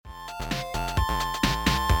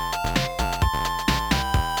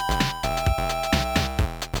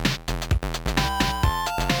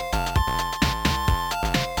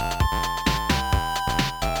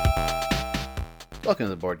Welcome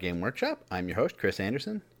to the Board Game Workshop. I'm your host, Chris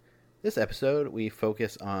Anderson. This episode, we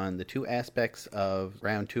focus on the two aspects of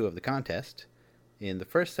round 2 of the contest. In the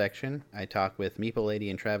first section, I talk with Meeple Lady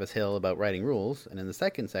and Travis Hill about writing rules, and in the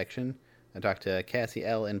second section, I talk to Cassie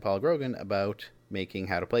L. and Paul Grogan about making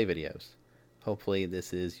how-to-play videos. Hopefully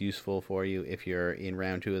this is useful for you if you're in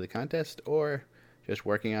round 2 of the contest, or just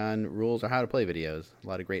working on rules or how-to-play videos. A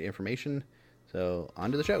lot of great information, so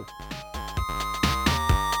on to the show.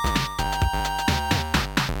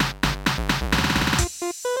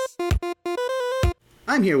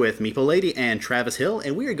 I'm here with Meeple Lady and Travis Hill,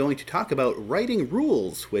 and we are going to talk about writing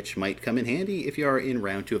rules, which might come in handy if you are in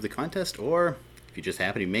round 2 of the contest, or if you just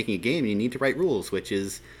happen to be making a game and you need to write rules, which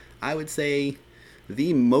is, I would say,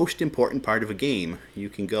 the most important part of a game. You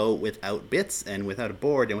can go without bits and without a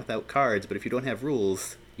board and without cards, but if you don't have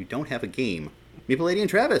rules, you don't have a game. Meeple Lady and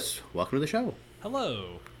Travis, welcome to the show.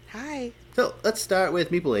 Hello. Hi. So let's start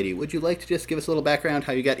with Meeple Lady. Would you like to just give us a little background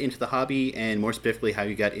how you got into the hobby, and more specifically how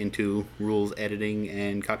you got into rules editing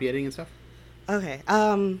and copy editing and stuff? Okay.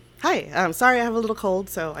 Hi. Sorry, I have a little cold,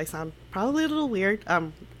 so I sound probably a little weird.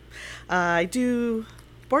 I do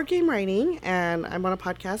board game writing, and I'm on a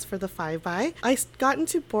podcast for the 5x. I got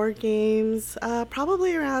into board games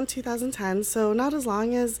probably around 2010, so not as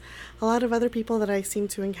long as a lot of other people that I seem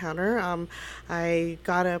to encounter. I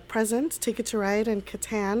got a present, Ticket to Ride and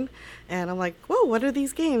Catan, and I'm like, whoa, what are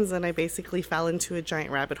these games? And I basically fell into a giant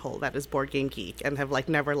rabbit hole that is Board Game Geek and have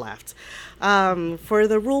never left. For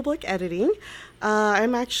the rulebook editing,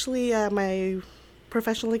 I'm actually my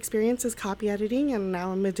professional experience is copy editing, and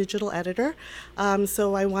now I'm a digital editor.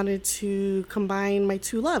 So I wanted to combine my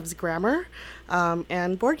two loves, grammar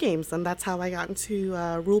and board games, and that's how I got into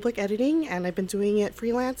rulebook editing, and I've been doing it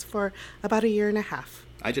freelance for about 1.5 years.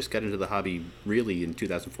 I just got into the hobby really in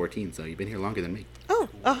 2014, so you've been here longer than me. Oh,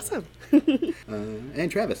 awesome.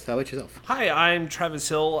 And Travis, how about yourself? Hi, I'm Travis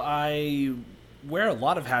Hill. I wear a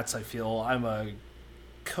lot of hats, I feel. I'm a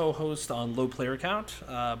co-host on Low Player Count,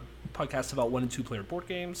 podcast about 1 and 2 player board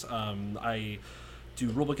games. I do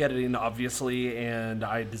rulebook editing, obviously, and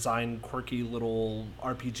I design quirky little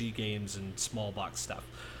RPG games and small box stuff.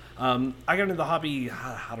 I got into the hobby,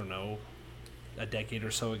 I don't know, a decade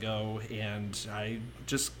or so ago, and I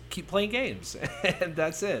just keep playing games, and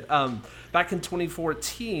that's it. Back in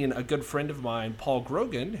 2014, a good friend of mine, Paul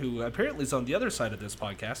Grogan, who apparently is on the other side of this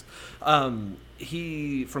podcast,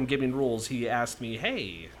 he, from Gaming Rules, he asked me,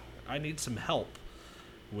 hey, I need some help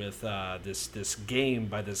with this game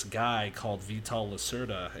by this guy called Vital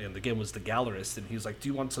Lacerda, and the game was The Gallerist, and he was like, do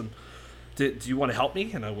you want to help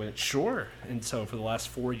me? And I went, sure. And so for the last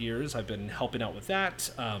 4 years, I've been helping out with that,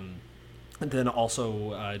 and then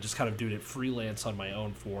also just kind of doing it freelance on my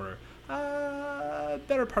own for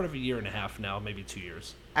better part of 1.5 years now, maybe 2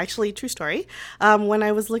 years. Actually, true story. When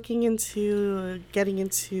I was looking into getting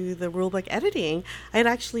into the rulebook editing, I had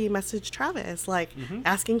actually messaged Travis,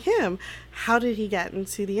 asking him, how did he get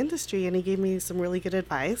into the industry? And he gave me some really good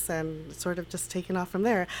advice, and sort of just taken off from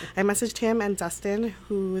there. I messaged him and Dustin,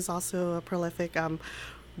 who is also a prolific,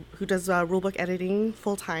 who does rulebook editing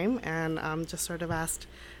full-time, and just sort of asked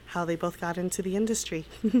how they both got into the industry.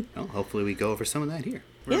 Well, hopefully we go over some of that here.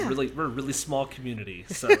 We're a really small community,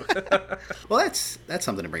 so. Well, that's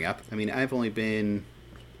something to bring up. I mean, I've only been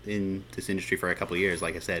in this industry for a couple of years,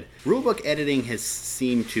 like I said. Rulebook editing has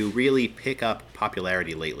seemed to really pick up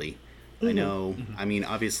popularity lately. Mm-hmm. I know, I mean,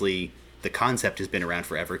 obviously, the concept has been around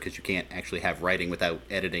forever, because you can't actually have writing without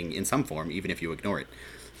editing in some form, even if you ignore it.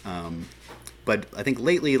 But I think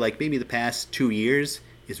lately, like maybe the past 2 years,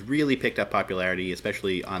 it's really picked up popularity,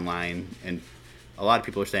 especially online, and a lot of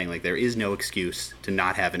people are saying, like, there is no excuse to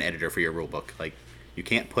not have an editor for your rulebook. Like, you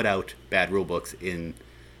can't put out bad rulebooks in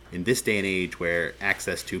this day and age where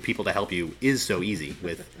access to people to help you is so easy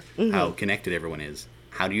with how connected everyone is.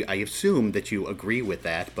 I assume that you agree with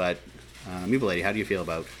that, but Meeple Lady, how do you feel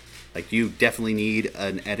about, like, do you definitely need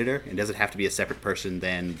an editor, and does it have to be a separate person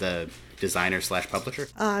than the designer/publisher?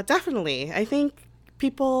 Definitely. I think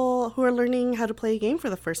people who are learning how to play a game for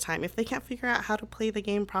the first time, if they can't figure out how to play the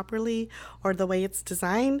game properly or the way it's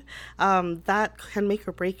designed, that can make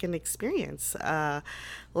or break an experience.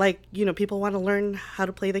 People want to learn how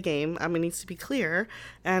to play the game. It needs to be clear.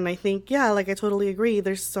 And I think, I totally agree.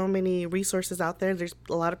 There's so many resources out there. There's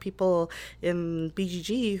a lot of people in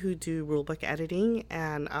BGG who do rulebook editing,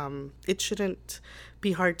 and it shouldn't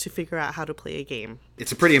be hard to figure out how to play a game.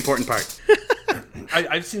 It's a pretty important part.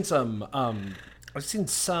 I've seen some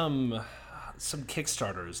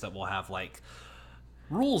Kickstarters that will have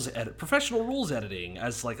professional rules editing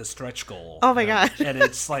as like a stretch goal. Oh my gosh. And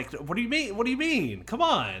it's like, what do you mean? What do you mean? Come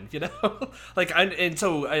on, like,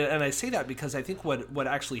 I say that because I think what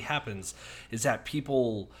actually happens is that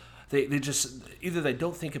people, they just, either they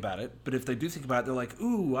don't think about it, but if they do think about it, they're like,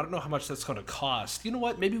 ooh, I don't know how much that's going to cost. You know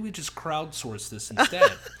what? Maybe we just crowdsource this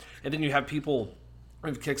instead. And then you have people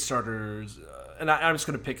with Kickstarters, and I'm just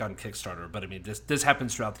going to pick on Kickstarter, but I mean, this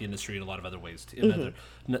happens throughout the industry in a lot of other ways, in other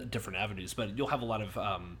different avenues. But you'll have a lot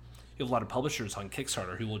of publishers on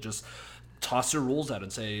Kickstarter who will just toss their rules out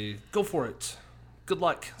and say, "Go for it, good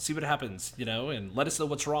luck, see what happens," and let us know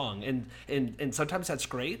what's wrong. And sometimes that's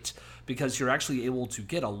great because you're actually able to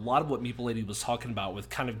get a lot of what Meeple Lady was talking about with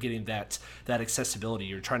kind of getting that accessibility.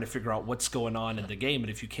 You're trying to figure out what's going on in the game, and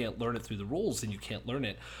if you can't learn it through the rules, then you can't learn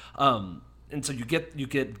it. And so you get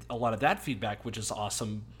a lot of that feedback, which is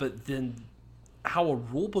awesome. But then how a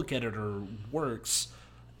rulebook editor works,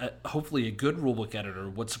 hopefully a good rulebook editor,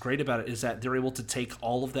 what's great about it is that they're able to take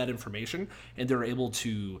all of that information and they're able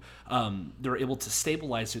to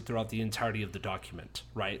stabilize it throughout the entirety of the document,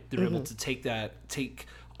 right? They're able to take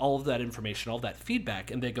all of that information, all that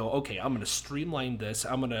feedback, and they go, okay, I'm going to streamline this.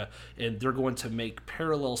 And they're going to make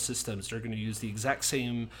parallel systems. They're going to use the exact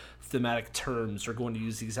same thematic terms. They're going to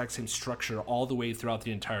use the exact same structure all the way throughout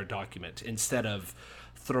the entire document, instead of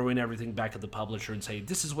throwing everything back at the publisher and say,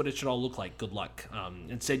 this is what it should all look like, good luck.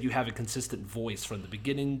 Instead, you have a consistent voice from the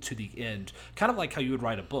beginning to the end, kind of like how you would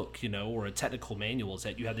write a book, or a technical manual, is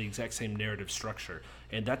that you have the exact same narrative structure.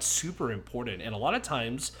 And that's super important. And a lot of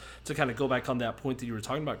times, to kind of go back on that point that you were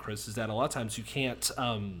talking about, Chris, is that a lot of times you can't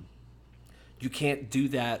do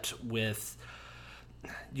that with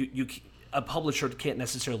a publisher can't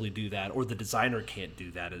necessarily do that, or the designer can't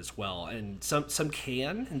do that as well. And some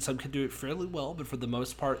can, and some can do it fairly well, but for the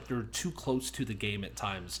most part, they're too close to the game at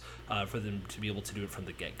times for them to be able to do it from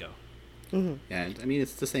the get-go. And I mean,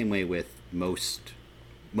 it's the same way with most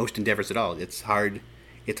endeavors at all. It's hard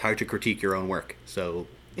to critique your own work. So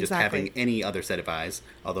just having any other set of eyes,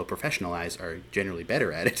 although professional eyes are generally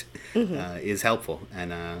better at it, is helpful.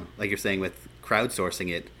 And like you're saying with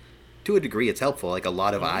crowdsourcing it, to a degree it's helpful. Like, a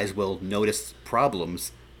lot of eyes will notice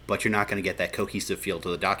problems, but you're not going to get that cohesive feel to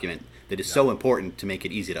the document that is so important to make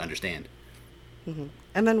it easy to understand. And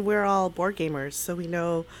then we're all board gamers, so we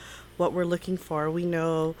know what we're looking for. We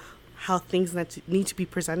know how things need to be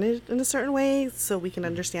presented in a certain way, so we can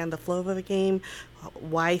understand the flow of a game,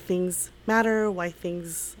 why things matter, why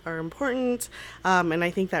things are important. And I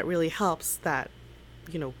think that really helps that,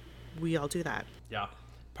 we all do that. Yeah.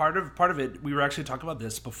 Part of it, we were actually talking about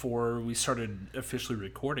this before we started officially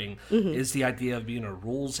recording, is the idea of being a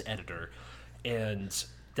rules editor. And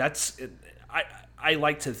that's, I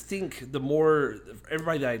like to think, the more,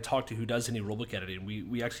 everybody that I talk to who does any rulebook editing,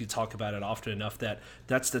 we actually talk about it often enough that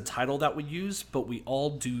that's the title that we use, but we all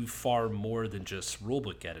do far more than just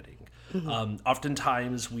rulebook editing.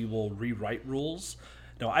 Oftentimes we will rewrite rules.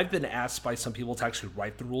 Now, I've been asked by some people to actually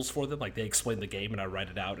write the rules for them. Like, they explain the game and I write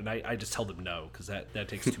it out, and I just tell them no, because that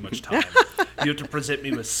takes too much time. You have to present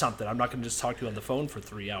me with something. I'm not going to just talk to you on the phone for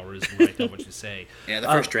 3 hours and write down what you say. Yeah, the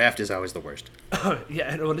first draft is always the worst.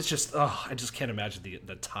 Yeah, and it's just, I just can't imagine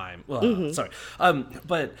the time. Well, sorry.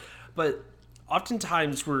 But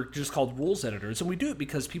oftentimes we're just called rules editors, and we do it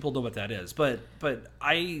because people know what that is. But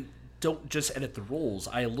I don't just edit the rules.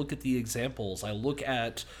 I look at the examples. I look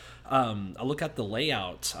at the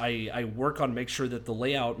layout. I work on make sure that the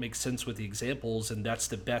layout makes sense with the examples, and that's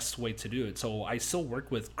the best way to do it. So I still work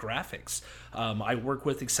with graphics. I work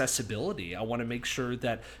with accessibility. I want to make sure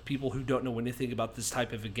that people who don't know anything about this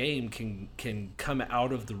type of a game can come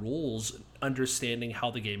out of the rules understanding how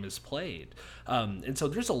the game is played. And so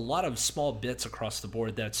there's a lot of small bits across the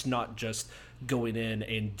board that's not just going in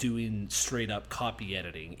and doing straight up copy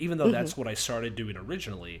editing, even though that's what I started doing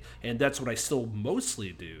originally, and that's what I still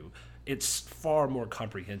mostly do. It's far more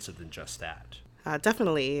comprehensive than just that.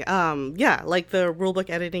 Definitely. Yeah, like the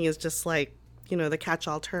rulebook editing is just like, the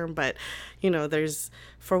catch-all term, but, there's,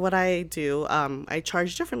 for what I do, I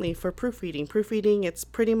charge differently for proofreading. Proofreading, it's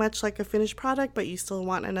pretty much like a finished product, but you still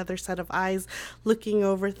want another set of eyes looking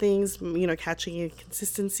over things, catching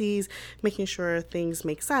inconsistencies, making sure things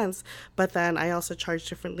make sense. But then I also charge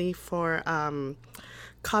differently for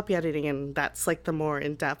copy editing, and that's like the more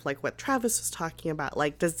in-depth, like what Travis was talking about.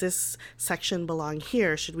 Like, does this section belong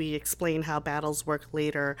here? Should we explain how battles work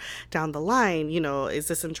later down the line? Is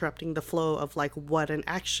this interrupting the flow of like what an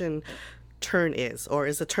action turn is, or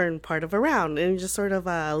is a turn part of a round? And just sort of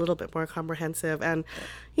a little bit more comprehensive. And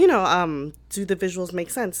do the visuals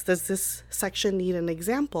make sense? Does this section need an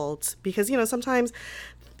example? Because sometimes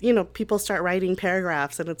people start writing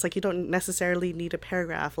paragraphs, and it's like you don't necessarily need a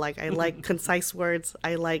paragraph. Like, I like concise words.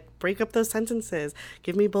 I like break up those sentences.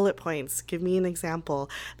 Give me bullet points. Give me an example.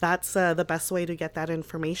 That's the best way to get that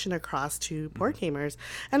information across to board gamers.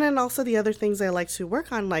 And then also the other things I like to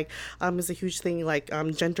work on, like, is a huge thing, like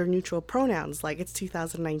gender neutral pronouns. Like, it's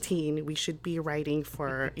 2019. We should be writing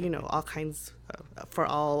for, all kinds, for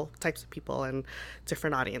all types of people and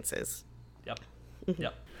different audiences. Yep.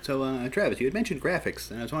 Yep. So, Travis, you had mentioned graphics,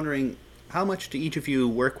 and I was wondering, how much do each of you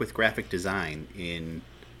work with graphic design in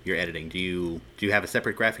your editing? Do you have a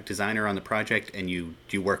separate graphic designer on the project, and do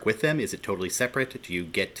you work with them? Is it totally separate? Do you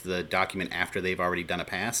get to the document after they've already done a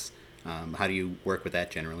pass? How do you work with that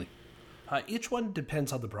generally? Each one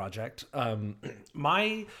depends on the project.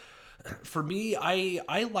 For me,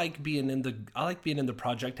 I like being in the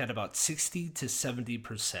project at about 60 to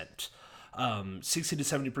 70%. 60 to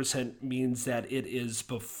 70% means that it is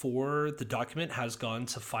before the document has gone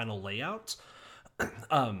to final layout.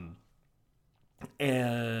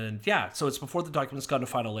 And yeah, so it's before the document's gone to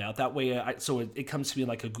final layout. That way, it comes to me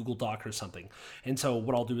like a Google Doc or something. And so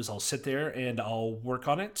what I'll do is I'll sit there and I'll work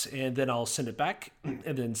on it, and then I'll send it back,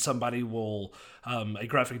 and then somebody will, a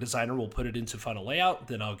graphic designer will put it into final layout.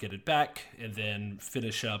 Then I'll get it back and then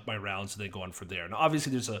finish up my rounds and then go on from there. And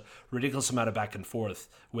obviously, there's a ridiculous amount of back and forth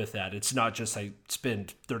with that. It's not just I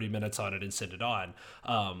spend 30 minutes on it and send it on.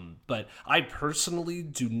 But I personally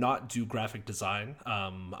do not do graphic design.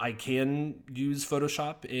 I can use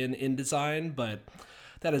Photoshop in InDesign, but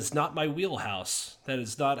that is not my wheelhouse. That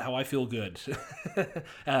is not how I feel good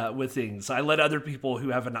with things. I let other people who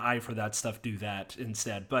have an eye for that stuff do that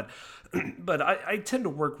instead. But I tend to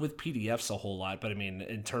work with PDFs a whole lot. But I mean,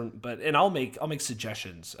 and I'll make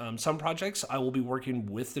suggestions. Some projects I will be working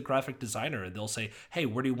with the graphic designer, and they'll say, "Hey,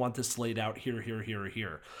 where do you want this laid out? Here, here, here, or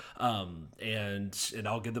here?" And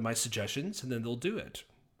I'll give them my suggestions, and then they'll do it.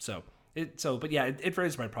 But yeah, it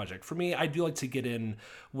varies by project. For me, I do like to get in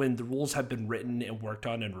when the rules have been written and worked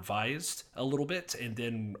on and revised a little bit, and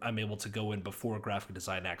then I'm able to go in before graphic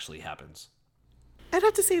design actually happens. I'd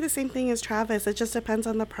have to say the same thing as Travis. It just depends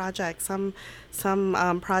on the project. Some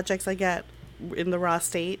projects I get in the raw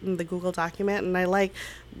state in the Google document, and I like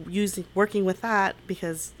working with that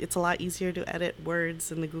because it's a lot easier to edit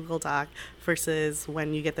words in the Google Doc versus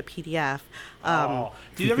when you get the PDF.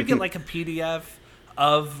 Do you ever get like a PDF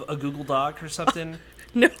of a Google Doc or something?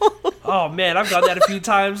 No. Oh man, I've done that a few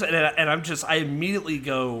times, and I immediately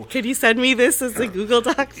go, "Can you send me this as a Google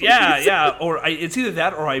Doc, please?" Yeah. Or it's either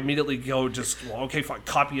that, or I immediately go, okay, fine,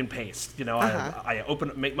 copy and paste. I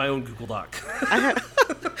make my own Google Doc.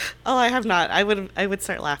 I have not. I would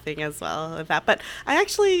start laughing as well at that. But I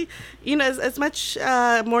actually, as much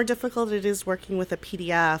more difficult it is working with a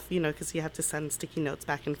PDF, because you have to send sticky notes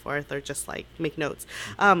back and forth or just like make notes.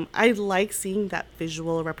 I like seeing that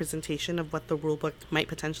visual representation of what the rulebook might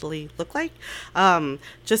potentially look like,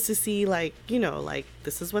 just to see like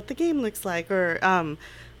this is what the game looks like, or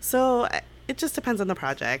so it just depends on the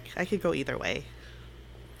project. I could go either way.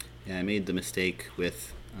 Yeah, I made the mistake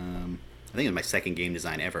with I think it was my second game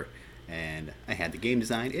design ever, and I had the game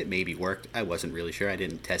design. It maybe worked. I wasn't really sure. I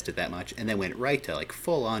didn't test it that much, and then went right to like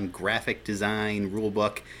full on graphic design rule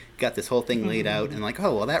book. Got this whole thing laid out, and like,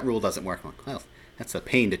 oh well, that rule doesn't work. I'm like, well, that's a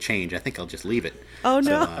pain to change. I think I'll just leave it. Oh,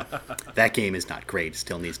 no. So, that game is not great. It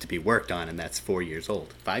still needs to be worked on, and that's 4 years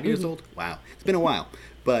old. 5 years old? Wow. It's been a while.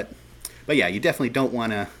 But yeah, you definitely don't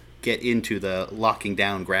want to get into the locking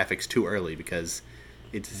down graphics too early, because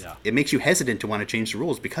it makes you hesitant to want to change the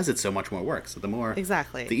rules because it's so much more work. So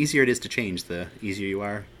the easier it is to change, the easier you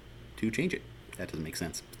are to change it. That doesn't make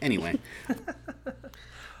sense. Anyway.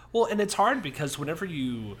 Well, and it's hard because whenever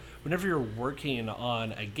you're working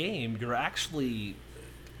on a game, you're actually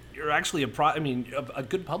a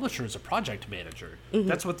good publisher is a project manager. Mm-hmm.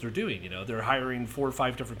 That's what they're doing. They're hiring 4 or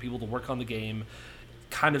 5 different people to work on the game,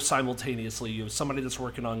 kind of simultaneously. You have somebody that's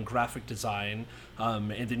working on graphic design,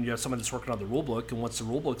 and then you have somebody that's working on the rule book. And once the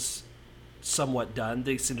rule book's somewhat done,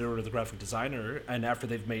 they send it over to the graphic designer, and after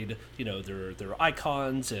they've made their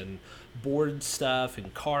icons and board stuff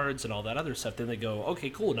and cards and all that other stuff, then they go, okay,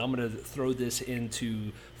 cool, now I'm going to throw this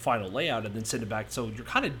into final layout and then send it back. So you're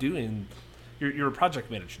kind of doing, you're a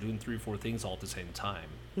project manager doing 3 or 4 things all at the same time.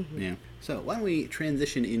 Mm-hmm. Yeah. So why don't we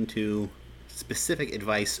transition into specific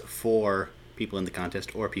advice for people in the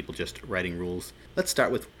contest or people just writing rules. Let's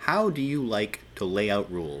start with, how do you like to lay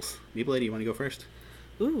out rules? Mabel, do you want to go first?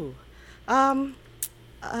 Ooh.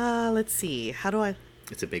 Let's see. How do I...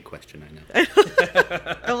 It's a big question, I know.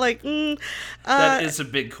 I'm like, that is a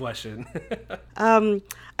big question.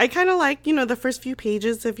 I kind of like, the first few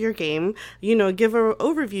pages of your game, give an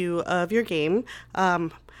overview of your game.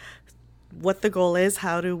 what the goal is,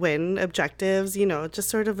 how to win, objectives, just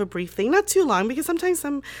sort of a brief thing. Not too long, because sometimes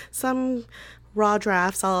some raw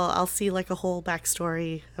drafts, I'll see like a whole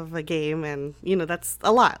backstory of a game, and that's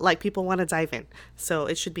a lot. Like, people want to dive in, so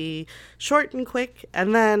it should be short and quick.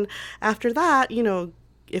 And then after that,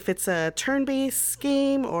 if it's a turn-based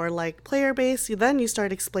game or like player-based, then you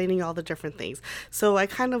start explaining all the different things. So I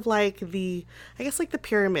kind of like the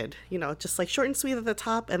pyramid, just like short and sweet at the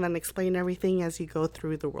top, and then explain everything as you go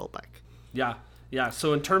through the rulebook. Yeah.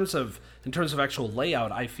 So in terms of actual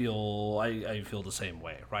layout, I feel the same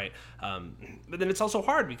way, right? But then it's also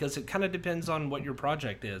hard because it kind of depends on what your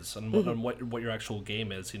project is and on what your actual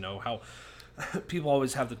game is. How people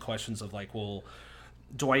always have the questions of like, well,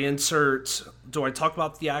 do I talk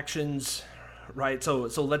about the actions, right? So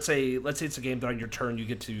let's say it's a game that on your turn you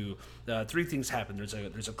get to three things happen.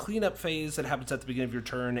 There's a cleanup phase that happens at the beginning of your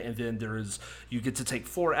turn, and then you get to take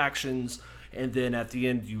 4 actions, and then at the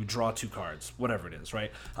end you draw 2 cards, whatever it is,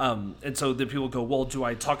 right? And so then people go, well, do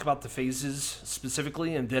I talk about the phases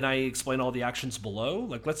specifically, and then I explain all the actions below?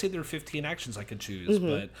 Like, let's say there are 15 actions I could choose,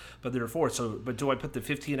 but there are 4. But do I put the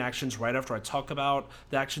 15 actions right after I talk about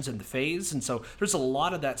the actions in the phase? And so there's a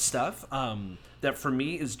lot of that stuff that for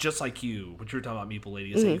me is just like what you were talking about, Meeple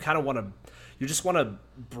Lady, is that you kind of you just want to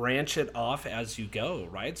branch it off as you go,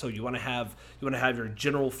 right? So you want to have your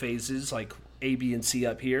general phases like A, B, and C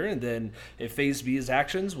up here, and then if phase B is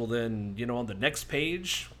actions, well then on the next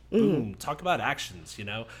page, boom, talk about actions.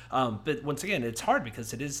 But once again, it's hard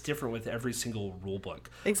because it is different with every single rule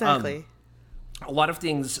book. Exactly. A lot of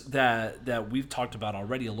things that we've talked about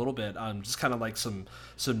already a little bit, just kind of like some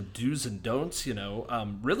do's and don'ts.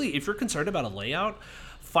 Really, if you're concerned about a layout,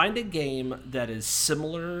 find a game that is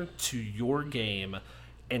similar to your game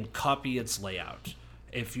and copy its layout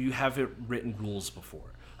if you haven't written rules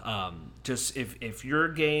before. Just if your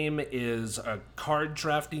game is a card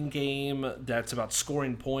drafting game that's about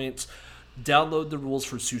scoring points, download the rules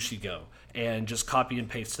for Sushi Go and just copy and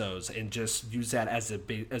paste those and just use that as a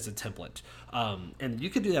template. And you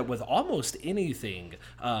can do that with almost anything.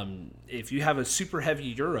 If you have a super heavy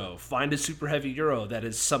Euro, find a super heavy Euro that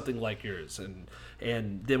is something like yours,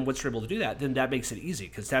 and then once you're able to do that, then that makes it easy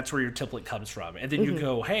because that's where your template comes from. And then you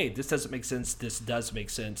go, hey, this doesn't make sense, this does make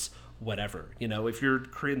sense, whatever. If you're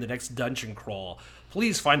creating the next dungeon crawl,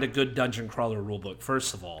 please find a good dungeon crawler rulebook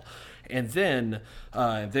first of all, and then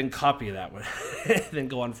copy that one, and then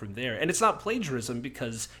go on from there. And it's not plagiarism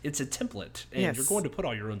because it's a template, and you're going to put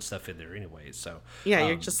all your own stuff in there anyway. So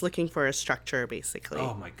you're just looking for a structure, basically.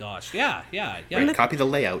 Oh my gosh, yeah. Right, copy the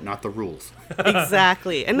layout, not the rules.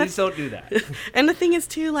 Exactly. And please don't do that. And the thing is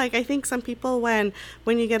too, like, I think some people when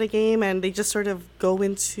you get a game and they just sort of go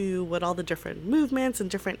into what all the different movements and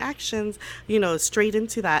different actions, straight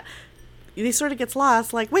into that, they sort of gets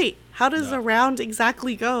lost, like, wait, how does a round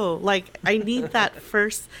exactly go? Like, I need that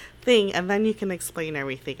first thing, and then you can explain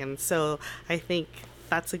everything. And so I think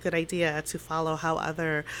that's a good idea, to follow how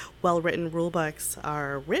other well-written rule books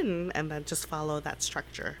are written and then just follow that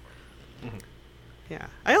structure. Yeah.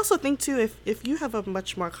 I also think, too, if you have a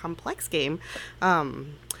much more complex game,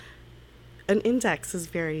 an index is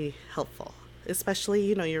very helpful. Especially,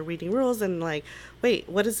 you're reading rules and like, wait,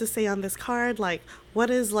 what does this say on this card? Like,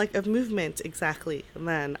 what is like a movement exactly?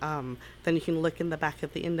 And then you can look in the back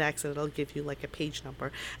of the index and it'll give you like a page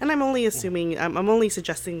number. And I'm only assuming, I'm only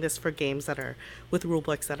suggesting this for games that are with rule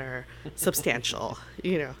books that are substantial,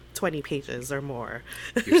 20 pages or more.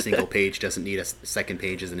 Your single page doesn't need a second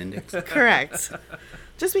page as an index. Correct.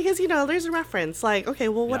 Just because, there's a reference, like, okay,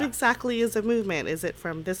 well, what exactly is a movement? Is it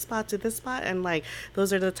from this spot to this spot? And, like,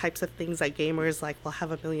 those are the types of things that gamers, like, will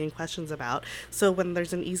have a million questions about. So when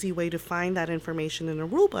there's an easy way to find that information in a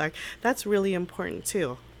rule book, that's really important,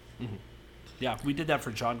 too. Mm-hmm. Yeah, we did that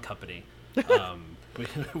for John Company.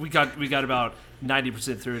 We got about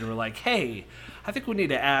 90% through, and we're like, hey, I think we need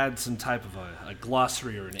to add some type of a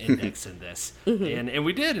glossary or an index in this. And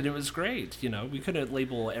we did, and it was great. We couldn't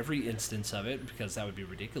label every instance of it because that would be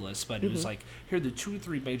ridiculous, but it was like, here are the 2 or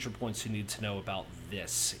 3 major points you need to know about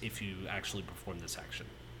this if you actually perform this action.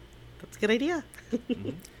 That's a good idea.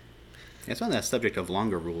 Yeah, so on that subject of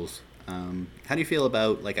longer rules, how do you feel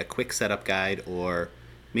about like a quick setup guide, or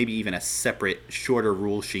maybe even a separate, shorter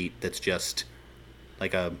rule sheet that's just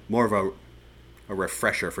like more of a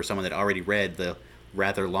refresher for someone that already read the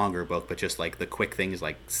rather longer book, but just like the quick things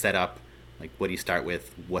like setup, like what do you start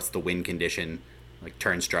with, what's the win condition, like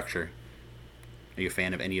turn structure? Are you a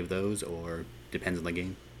fan of any of those, or depends on the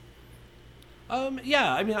game?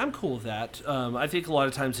 Yeah, I mean, I'm cool with that. I think a lot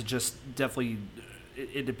of times it just definitely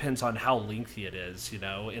it depends on how lengthy it is,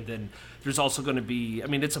 and then there's also going to be, I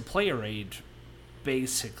mean, it's a player aid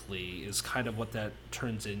basically is kind of what that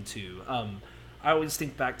turns into. I always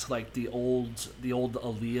think back to like the old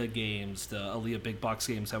Aaliyah games, the Aaliyah big box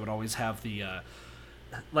games that would always have the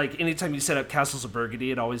like anytime you set up Castles of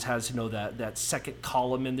Burgundy, it always has, you know, that second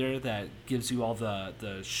column in there that gives you all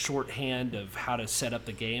the shorthand of how to set up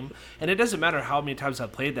the game. And it doesn't matter how many times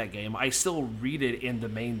I've played that game, I still read it in the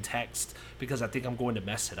main text because I think I'm going to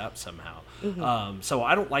mess it up somehow. So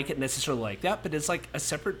I don't like it necessarily like that, but it's like a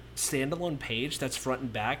separate standalone page that's front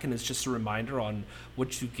and back, and it's just a reminder on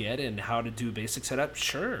what you get and how to do basic setup.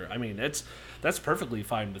 Sure, I mean that's perfectly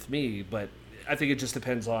fine with me, but I think it just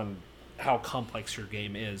depends on how complex your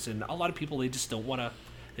game is, and a lot of people, they just don't want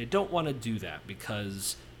to do that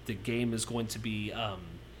because the game is going to be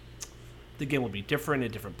the game will be different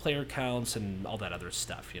at different player counts and all that other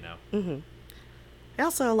stuff, you know. I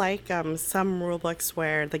also like some rule books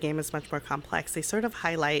where the game is much more complex. They sort of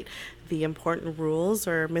highlight the important rules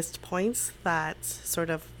or missed points that sort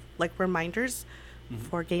of like reminders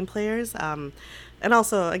for game players. And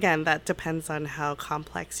also, again, that depends on how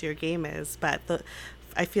complex your game is, but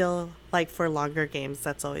I feel like for longer games,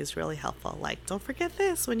 that's always really helpful. Like, don't forget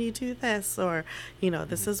this when you do this, or, you know,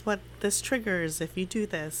 this is what this triggers if you do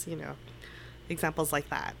this, you know, examples like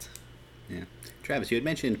that. Yeah. Travis, you had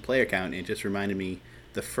mentioned player count, and it just reminded me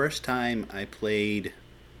the first time I played,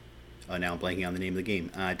 now I'm blanking on the name of the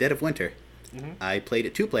game, Dead of Winter. I played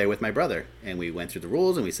it 2-player with my brother, and we went through the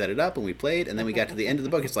rules, and we set it up, and we played, and then we got to the end of the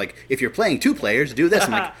book. It's like, if you're playing 2 players, do this.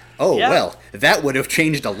 I'm like, oh, well, that would have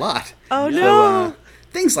changed a lot. Oh, no. So,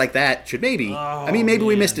 things like that should maybe, maybe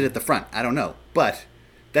we missed it at the front. I don't know. But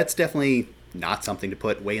that's definitely not something to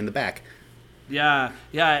put way in the back. Yeah,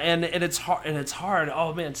 and it's hard.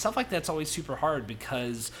 Oh man, stuff like that's always super hard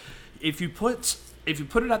because if you put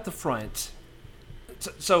it at the front,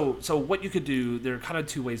 so what you could do, there are kind of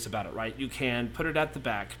 2 ways about it, right? You can put it at the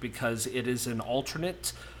back because it is an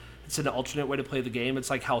alternate. It's an alternate way to play the game. It's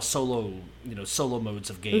like how solo modes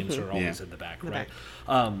of games are always in the back, right?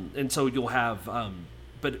 And so you'll have,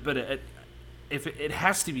 but if it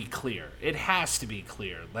has to be clear. It has to be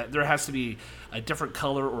clear. There has to be a different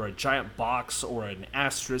color or a giant box or an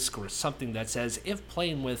asterisk or something that says, if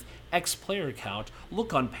playing with X player count,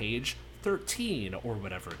 look on page 13 or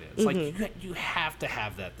whatever it is. Like you have to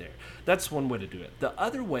have that there. That's one way to do it. The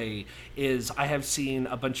other way is I have seen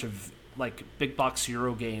a bunch of like big box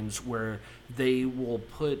Euro games where they will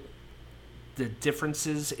put the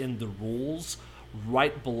differences in the rules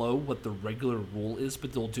right below what the regular rule is,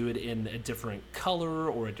 but they'll do it in a different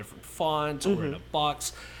color or a different font or in a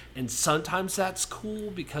box. And sometimes that's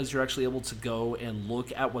cool because you're actually able to go and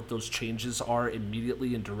look at what those changes are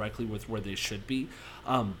immediately and directly with where they should be.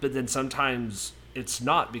 But then sometimes it's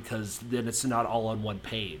not, because then it's not all on one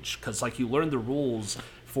page. Because like you learn the rules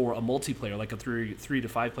for a multiplayer, like a 3 to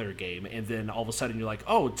 5 player game, and then all of a sudden you're like,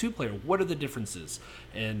 oh, 2-player, what are the differences?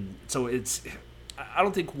 And so I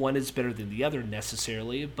don't think one is better than the other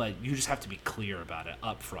necessarily, but you just have to be clear about it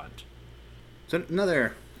up front. So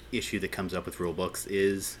another issue that comes up with rulebooks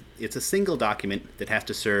is it's a single document that has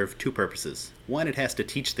to serve 2 purposes. 1, it has to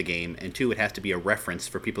teach the game, and 2, it has to be a reference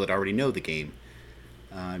for people that already know the game.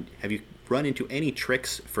 Have you run into any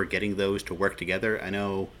tricks for getting those to work together? I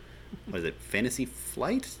know, what is it, Fantasy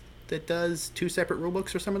Flight that does 2 separate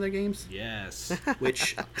rulebooks for some of their games? Yes.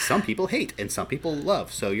 Which some people hate and some people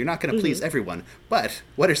love, so you're not going to please everyone. But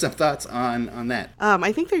what are some thoughts on that?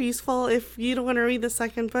 I think they're useful. If you don't want to read the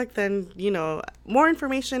second book, then, more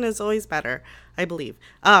information is always better, I believe.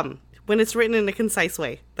 When it's written in a concise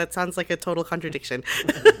way. That sounds like a total contradiction.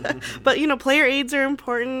 But, player aids are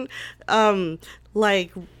important.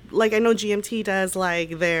 Like I know GMT does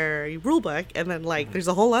like their rule book, and then like there's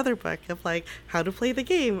a whole other book of like how to play the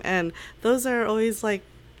game, and those are always like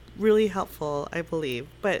really helpful, I believe.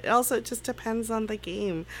 But also it just depends on the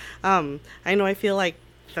game. I feel like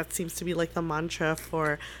that seems to be like the mantra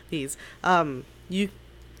for these.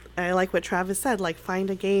 I like what Travis said, like find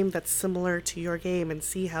a game that's similar to your game and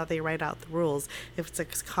see how they write out the rules. If it's a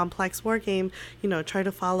complex war game, try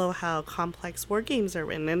to follow how complex war games are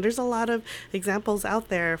written. And there's a lot of examples out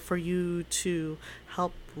there for you to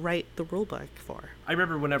help write the rule book for. I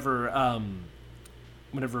remember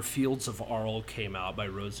whenever Fields of Arle came out by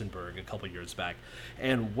Rosenberg a couple years back,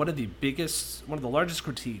 and one of the largest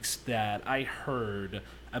critiques that I heard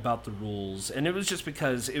about the rules, and it was just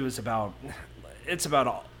because it's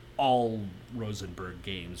about all Rosenberg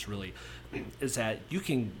games really, is that you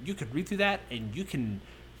could read through that and you can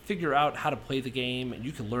figure out how to play the game and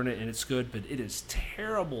you can learn it and it's good, but it is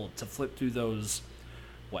terrible to flip through those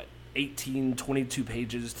 18, 22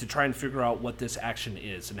 pages to try and figure out what this action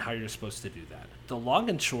is and how you're supposed to do that. The long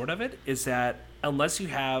and short of it is that unless you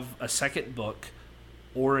have a second book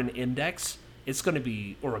or an index, it's going to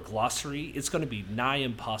be, or a glossary, it's going to be nigh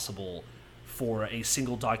impossible for a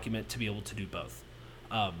single document to be able to do both.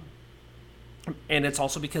 And it's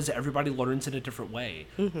also because everybody learns in a different way.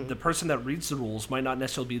 The person that reads the rules might not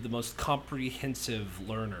necessarily be the most comprehensive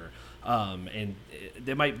learner. And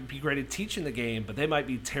they might be great at teaching the game, but they might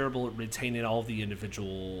be terrible at retaining all the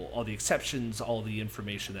exceptions, all the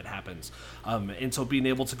information that happens. And so being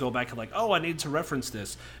able to go back and like, oh, I need to reference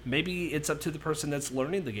this. Maybe it's up to the person that's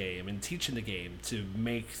learning the game and teaching the game to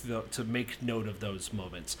make note of those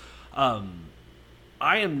moments.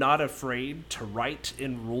 I am not afraid to write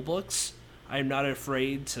in rulebooks. I'm not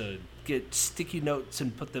afraid to get sticky notes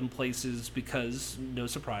and put them places because, no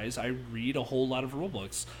surprise, I read a whole lot of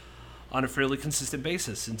rulebooks on a fairly consistent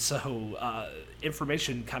basis. And so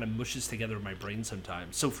information kind of mushes together in my brain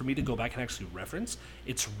sometimes. So for me to go back and actually reference,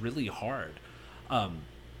 it's really hard.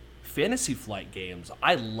 Fantasy Flight games,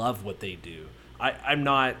 I love what they do. I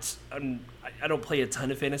don't play a ton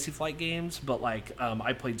of Fantasy Flight games, but like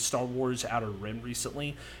I played Star Wars Outer Rim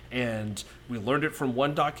recently, and we learned it from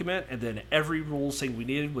one document, and then every rule saying we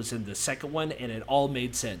needed was in the second one, and it all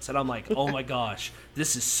made sense. And I'm like, oh my gosh,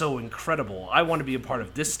 this is so incredible. I want to be a part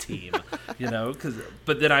of this team, you know?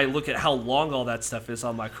 But then I look at how long all that stuff is.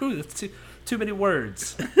 I'm like, ooh, that's too many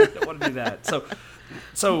words. I don't want to do that.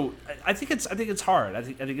 So I think it's hard. I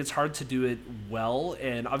think it's hard to do it well,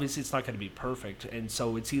 and obviously it's not going to be perfect. And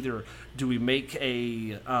so it's either do we make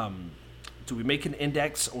an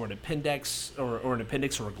index or an appendix or an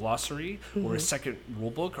appendix or a glossary or a second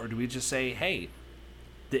rule book, or do we just say, hey,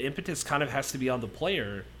 the impetus kind of has to be on the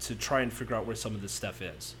player to try and figure out where some of this stuff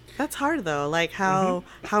is. That's hard though. Like how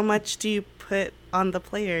much do you put on the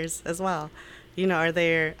players as well? You know, are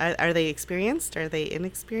they experienced? Are they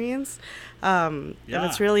inexperienced? And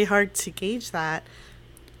it's really hard to gauge that.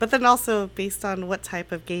 But then also based on what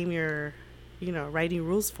type of game you're, writing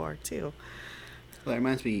rules for too. Well, that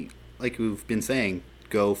reminds me, like we've been saying,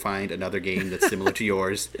 go find another game that's similar to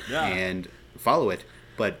yours and follow it.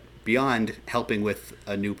 But beyond helping with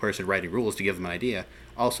a new person writing rules to give them an idea,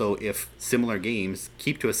 also if similar games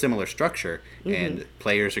keep to a similar structure and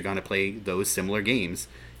players are going to play those similar games,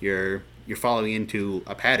 you're following into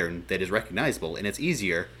a pattern that is recognizable, and it's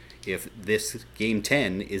easier if this game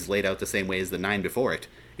 10 is laid out the same way as the 9 before it.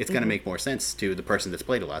 It's going to make more sense to the person that's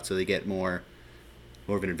played a lot, so they get more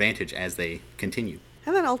of an advantage as they continue.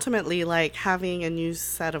 And then ultimately, like, having a new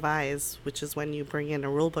set of eyes, which is when you bring in a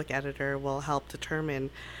rulebook editor, will help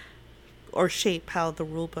determine or shape how the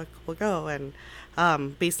rulebook will go, and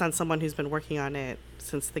based on someone who's been working on it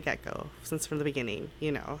since the get-go, since from the beginning,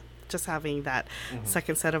 just having that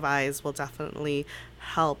second set of eyes will definitely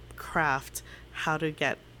help craft how to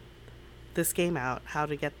get this game out, how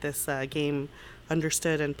to get this game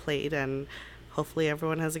understood and played, and hopefully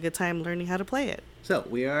everyone has a good time learning how to play it. So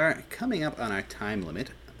we are coming up on our time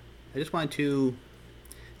limit. I just wanted to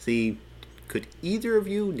see, could either of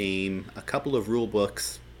you name a couple of rule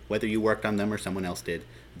books, whether you worked on them or someone else did,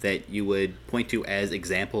 that you would point to as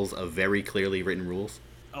examples of very clearly written rules?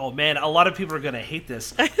 Oh man, a lot of people are going to hate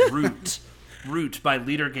this. Root by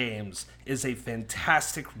Leader Games is a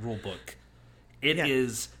fantastic rule book. It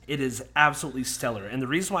is absolutely stellar. And the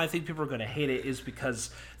reason why I think people are going to hate it is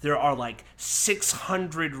because there are like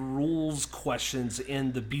 600 rules questions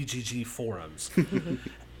in the BGG forums.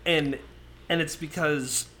 and it's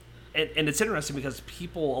because and it's interesting because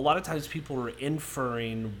a lot of times people are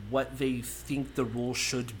inferring what they think the rule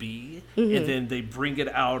should be, and then they bring it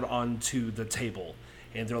out onto the table.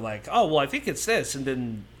 And they're like, oh, well, I think it's this. And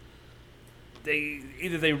then they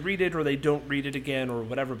read it or they don't read it again or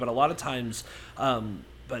whatever. But a lot of times,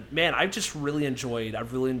 but man, I've really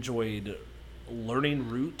enjoyed learning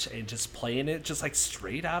Root and just playing it just like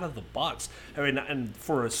straight out of the box. I mean, and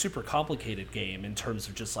for a super complicated game in terms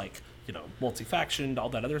of just like, multi-faction, all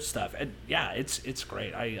that other stuff. And yeah, it's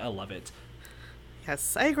great. I love it.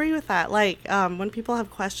 Yes, I agree with that. Like, when people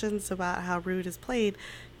have questions about how Root is played,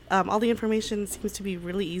 all the information seems to be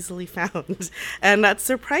really easily found. And that's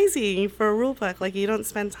surprising for a rule book. Like, you don't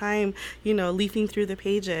spend time, leafing through the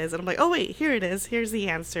pages. And I'm like, oh, wait, here it is. Here's the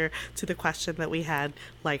answer to the question that we had,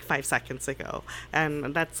 like, 5 seconds ago.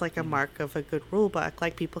 And that's, like, a mark of a good rule book.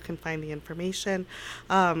 Like, people can find the information.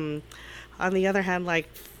 On the other hand,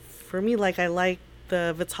 like, for me, like, I like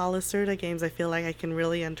the Vitalis Cerda games. I feel like I can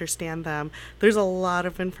really understand them. There's a lot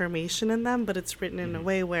of information in them, but it's written in a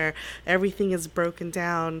way where everything is broken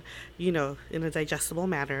down, in a digestible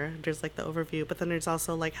manner. There's like the overview, but then there's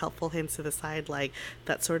also like helpful hints to the side, like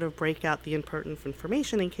that sort of break out the important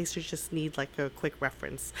information in case you just need like a quick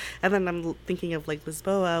reference. And then I'm thinking of like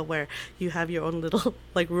Lisboa, where you have your own little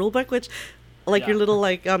like rule book, which like your little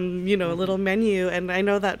like little menu. And I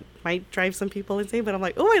know that might drive some people insane, but I'm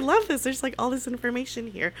like, oh, I love this. There's like all this information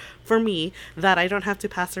here for me that I don't have to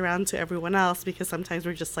pass around to everyone else, because sometimes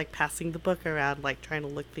we're just like passing the book around, like trying to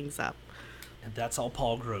look things up. And that's all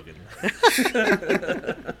Paul Grogan.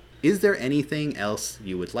 Is there anything else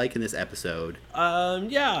you would like in this episode?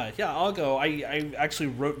 Yeah, I'll go. I actually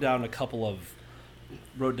wrote down a couple of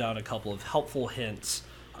helpful hints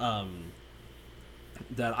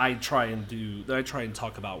that I try and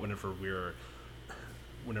talk about whenever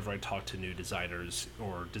I talk to new designers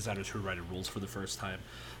or designers who are writing rules for the first time.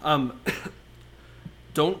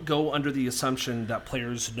 Don't go under the assumption that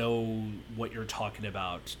players know what you're talking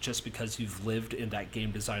about just because you've lived in that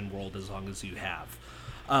game design world as long as you have.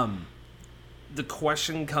 The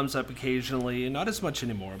question comes up occasionally, not as much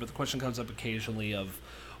anymore, but the question comes up occasionally of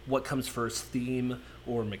what comes first, theme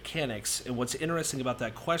or mechanics. And what's interesting about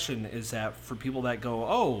that question is that for people that go,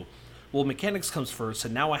 oh, well, mechanics comes first,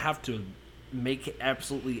 and now I have to make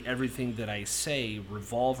absolutely everything that I say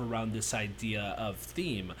revolve around this idea of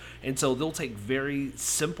theme. And so they'll take very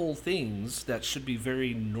simple things that should be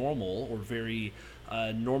very normal or very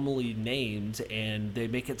normally named, and they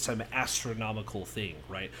make it some astronomical thing,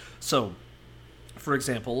 right? So, for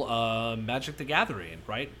example, Magic the Gathering,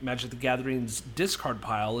 right? Magic the Gathering's discard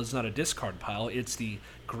pile is not a discard pile, it's the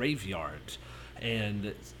graveyard.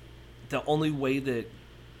 And the only way that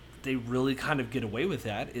they really kind of get away with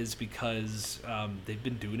that is because they've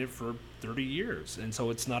been doing it for 30 years, and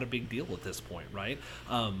so it's not a big deal at this point, right?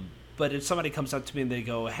 But if somebody comes up to me and they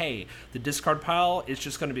go, hey, the discard pile is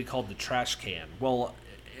just going to be called the trash can. Well,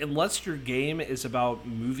 unless your game is about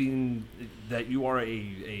moving, that you are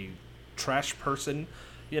a trash person,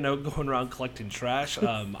 going around collecting trash,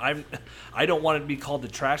 I don't want it to be called the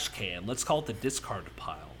trash can. Let's call it the discard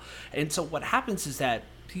pile. And so what happens is that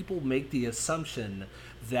people make the assumption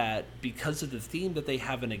that because of the theme that they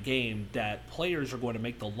have in a game, that players are going to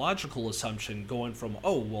make the logical assumption going from,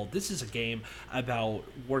 oh, well, this is a game about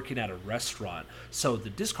working at a restaurant, so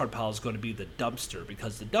the discard pile is going to be the dumpster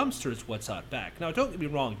because the dumpster is what's out back. Now, don't get me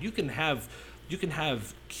wrong, you can have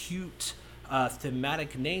cute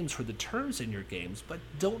thematic names for the terms in your games, but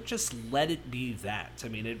don't just let it be that. I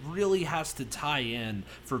mean, it really has to tie in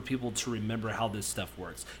for people to remember how this stuff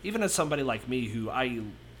works. Even as somebody like me, who I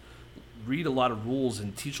read a lot of rules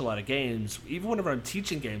and teach a lot of games, even whenever I'm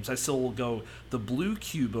teaching games, I still will go, the blue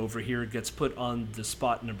cube over here gets put on the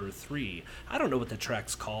spot number 3. I don't know what the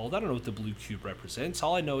track's called. I don't know what the blue cube represents.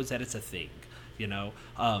 All I know is that it's a thing,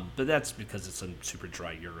 but that's because it's a super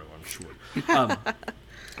dry Euro, I'm sure.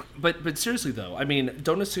 But seriously though, I mean,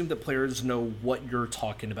 don't assume that players know what you're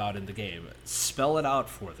talking about in the game. Spell it out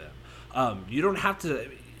for them. You don't have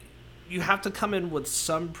to. You have to come in with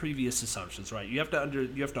some previous assumptions, right? You have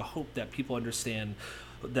to hope that people understand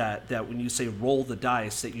that when you say roll the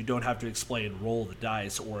dice, that you don't have to explain roll the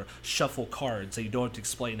dice, or shuffle cards, that you don't have to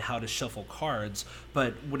explain how to shuffle cards.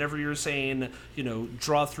 But whenever you're saying,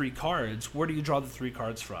 draw 3 cards, where do you draw the 3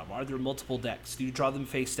 cards from? Are there multiple decks? Do you draw them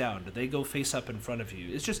face down? Do they go face up in front of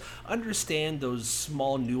you? It's just understand those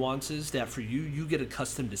small nuances that for you get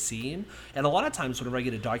accustomed to seeing. And a lot of times whenever I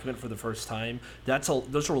get a document for the first time,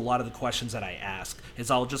 those are a lot of the questions that I ask.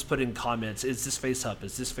 Is I'll just put in comments, is this face up?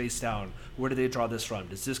 Is this face down? Where do they draw this from?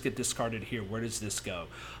 Does this get discarded here? Where does this go?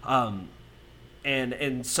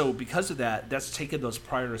 And so because of that, that's taken those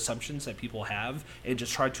prior assumptions that people have and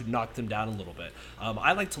just tried to knock them down a little bit.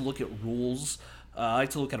 I like to look at rules. I like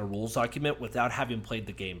to look at a rules document without having played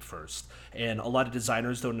the game first. And a lot of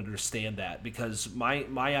designers don't understand that, because my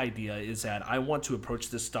idea is that I want to approach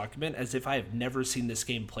this document as if I have never seen this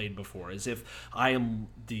game played before, as if I am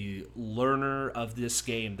the learner of this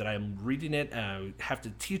game, that I'm reading it and I have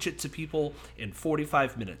to teach it to people in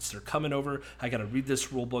 45 minutes. They're coming over, I got to read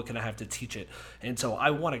this rule book and I have to teach it. And so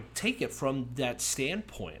I want to take it from that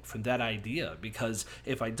standpoint, from that idea, because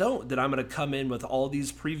if I don't, then I'm going to come in with all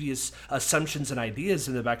these previous assumptions and ideas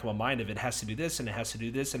in the back of my mind of it has to do this and it has to do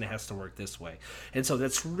this and it has to work this way. And so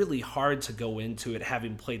that's really hard to go into it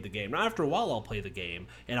having played the game. Now, after a while, I'll play the game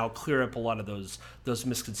and I'll clear up a lot of those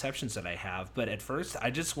misconceptions that I have. But at first, I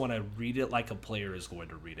just want to read it like a player is going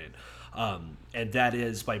to read it. And that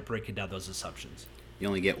is by breaking down those assumptions. You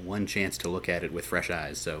only get one chance to look at it with fresh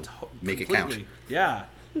eyes, so make it count. Yeah.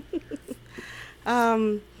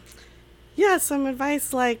 Yeah, some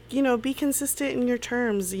advice like, be consistent in your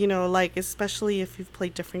terms, like especially if you've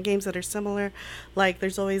played different games that are similar. Like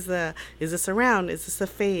there's always is this a round? Is this a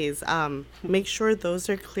phase? Make sure those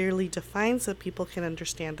are clearly defined so people can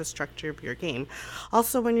understand the structure of your game.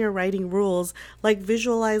 Also, when you're writing rules, like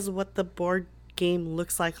visualize what the board game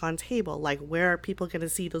looks like on table. Like where are people going to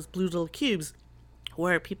see those blue little cubes?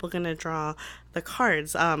 where are people going to draw the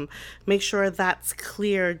cards? Make sure that's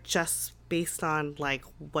clear just based on like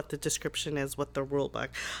what the description is, what the rule book.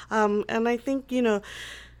 And I think,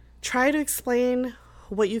 try to explain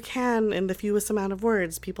what you can in the fewest amount of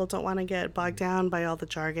words. People don't want to get bogged down by all the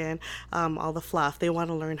jargon, all the fluff. They want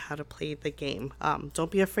to learn how to play the game.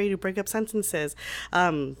 Don't be afraid to break up sentences.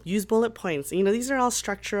 Use bullet points. These are all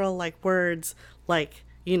structural like words, like,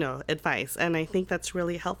 advice. And I think that's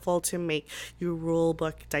really helpful to make your rule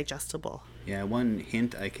book digestible. Yeah, one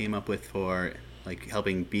hint I came up with for like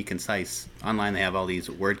helping be concise. Online they have all these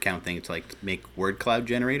word count things to like make word cloud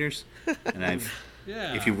generators. And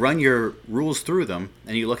Yeah. if you run your rules through them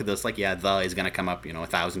and you look at this, like, yeah, the is going to come up,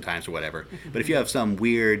 1,000 times or whatever. But if you have some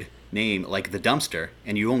weird name like the dumpster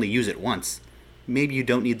and you only use it once, maybe you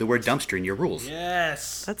don't need the word dumpster in your rules.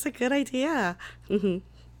 Yes. That's a good idea.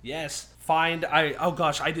 Yes.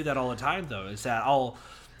 I do that all the time though, is that I'll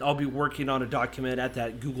be working on a document at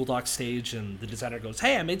that Google Docs stage and the designer goes,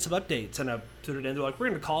 hey, I made some updates, and I put it in, they're like, we're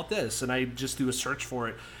going to call it this, and I just do a search for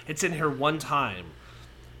it. It's in here one time.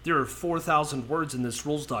 There are 4,000 words in this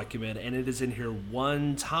rules document, and it is in here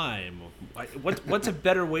one time. What's a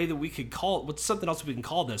better way that we could call it? What's something else we can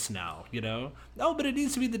call this now, No, but it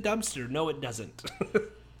needs to be the dumpster. No, it doesn't.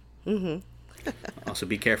 Also,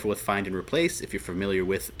 be careful with find and replace if you're familiar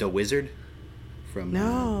with The Wizard from...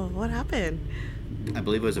 No, what happened? I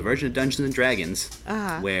believe it was a version of Dungeons and Dragons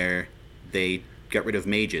where they got rid of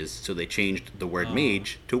mages, so they changed the word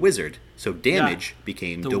mage to wizard. So damage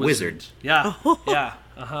became the wizard. Yeah, yeah,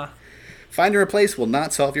 Find and replace will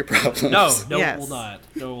not solve your problems. No, Yes. it will not.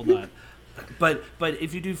 No, it will not. But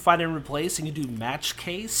if you do find and replace and you do match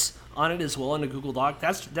case on it as well in a Google Doc,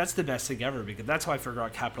 that's the best thing ever, because that's how I figure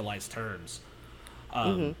out capitalized terms.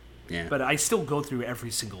 Yeah. But I still go through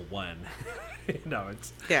every single one. No,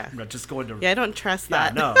 it's I'm not just going to. Yeah, I don't trust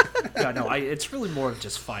that. No. It's really more of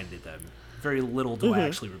just finding them. Very little do I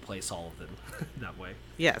actually replace all of them that way.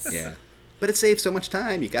 Yes. Yeah. But it saves so much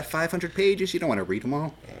time. You got 500 pages. You don't want to read them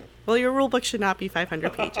all. Well, your rule book should not be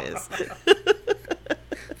 500 pages.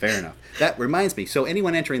 Fair enough. That reminds me. So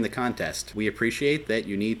anyone entering the contest, we appreciate that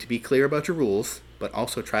you need to be clear about your rules, but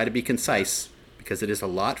also try to be concise, because it is a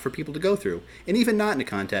lot for people to go through. And even not in a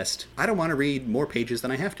contest, I don't want to read more pages than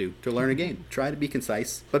I have to learn a game. Try to be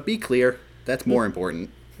concise, but be clear. That's more important.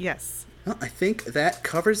 Yes. Well, I think that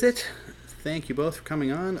covers it. Thank you both for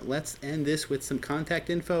coming on. Let's end this with some contact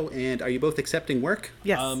info. And are you both accepting work?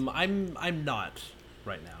 Yes. I'm not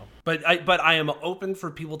right now. But I am open for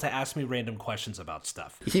people to ask me random questions about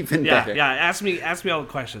stuff. Even better. Yeah, ask me all the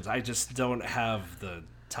questions. I just don't have the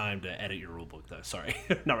time to edit your rulebook though. Sorry.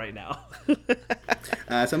 Not right now.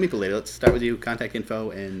 So Meeple Lady, let's start with you, contact info,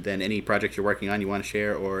 and then any projects you're working on you want to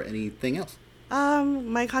share or anything else.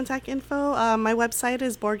 My contact info, my website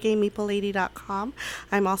is boardgamemeeplelady.com.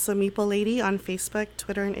 I'm also Meeple Lady on Facebook,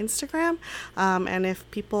 Twitter, and Instagram. And if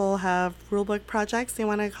people have rulebook projects they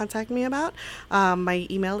want to contact me about, my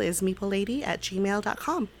email is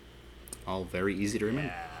meeplelady@gmail.com. All very easy to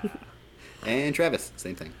remember. And Travis,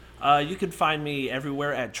 same thing. You can find me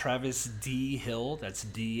everywhere at Travis D. Hill. That's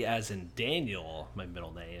D as in Daniel, my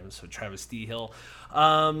middle name. So Travis D. Hill.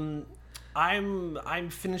 I'm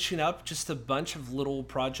finishing up just a bunch of little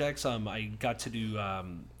projects. I got to do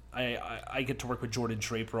I get to work with Jordan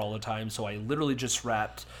Draper all the time, so I literally just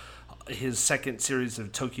wrapped his second series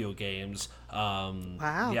of Tokyo games.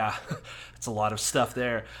 Wow. Yeah, it's a lot of stuff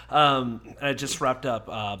there. I just wrapped up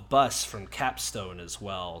Bus from Capstone as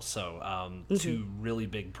well. So two really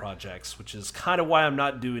big projects, which is kind of why I'm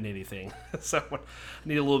not doing anything. So I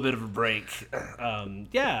need a little bit of a break.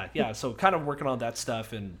 Yeah. So kind of working on that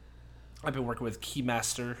stuff, and I've been working with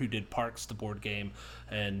Keymaster, who did Parks, the board game,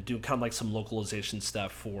 and doing kind of like some localization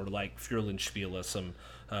stuff for like Führerspiele, some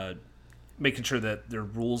making sure that their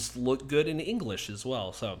rules look good in English as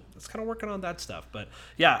well. So it's kind of working on that stuff. But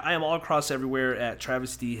yeah, I am all across everywhere at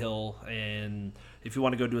Travis D. Hill. And if you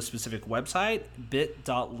want to go to a specific website,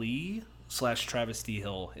 bit.ly/Travis D.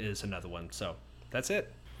 Hill is another one. So that's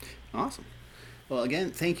it. Awesome. Well, again,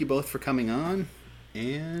 thank you both for coming on,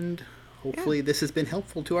 and hopefully this has been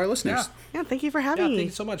helpful to our listeners. Yeah, thank you for having me. Thank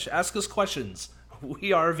you so much. Ask us questions.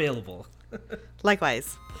 We are available.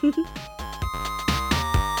 Likewise.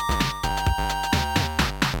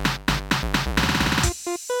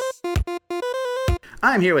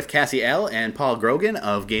 I'm here with Cassie L. and Paul Grogan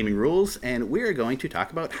of Gaming Rules, and we're going to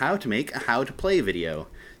talk about how to make a how-to-play video.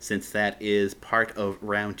 Since that is part of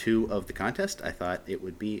round 2 of the contest, I thought it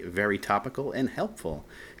would be very topical and helpful.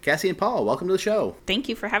 Cassie and Paul, welcome to the show. Thank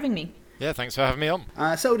you for having me. Yeah, thanks for having me on.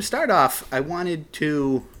 So to start off, I wanted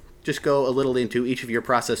to just go a little into each of your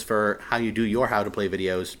process for how you do your how-to-play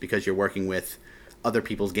videos, because you're working with other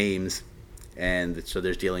people's games, and so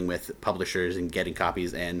there's dealing with publishers and getting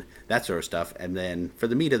copies and that sort of stuff. And then for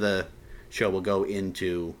the meat of the show, we'll go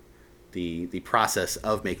into the process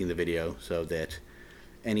of making the video, so that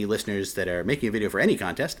any listeners that are making a video for any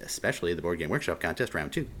contest, especially the Board Game Workshop contest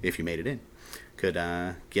round 2, if you made it in, could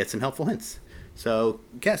get some helpful hints. So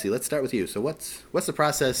Cassie, let's start with you. So what's the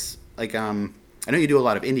process like? I know you do a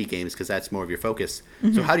lot of indie games because that's more of your focus.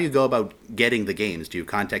 Mm-hmm. So how do you go about getting the games? Do you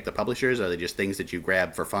contact the publishers? Are they just things that you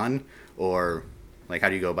grab for fun? Or like how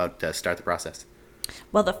do you go about start the process?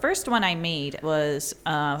 Well, the first one I made was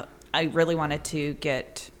I really wanted to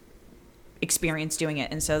get experience doing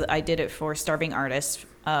it. And so I did it for Starving Artists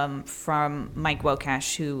from Mike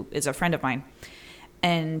Wokash, who is a friend of mine.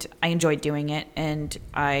 And I enjoyed doing it. And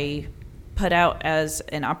I put out as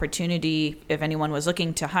an opportunity, if anyone was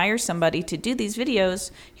looking to hire somebody to do these videos,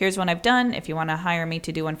 here's one I've done. If you want to hire me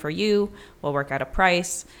to do one for you, we'll work out a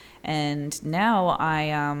price. And now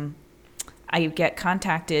I get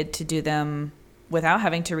contacted to do them without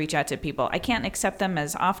having to reach out to people. I can't accept them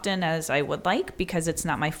as often as I would like because it's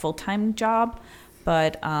not my full-time job,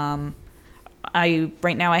 but right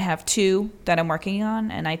now I have 2 that I'm working on,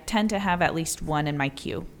 and I tend to have at least 1 in my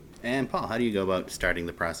queue. And Paul, how do you go about starting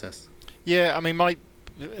the process? Yeah, I mean, my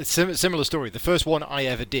similar story. The first one I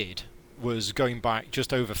ever did was going back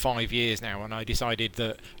just over 5 years now, and I decided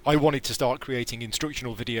that I wanted to start creating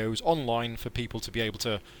instructional videos online for people to be able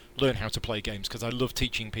to learn how to play games, because I love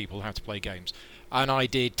teaching people how to play games. And I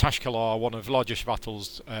did Tashkalar, one of Lajos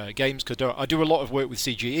Vatal's games, because I do a lot of work with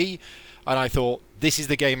CGE, and I thought, this is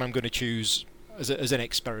the game I'm going to choose as an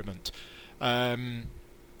experiment.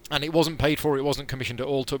 And it wasn't paid for, it wasn't commissioned at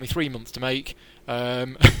all. It took me 3 months to make. A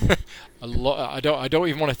lot. I don't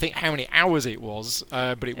even want to think how many hours it was,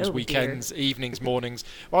 but it was weekends, evenings, mornings.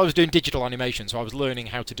 Well, I was doing digital animation, so I was learning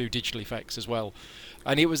how to do digital effects as well.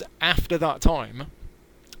 And it was after that time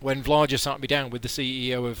when Vlad sat me down with the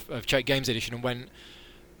CEO of Czech Games Edition and went,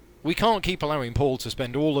 we can't keep allowing Paul to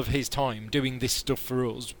spend all of his time doing this stuff for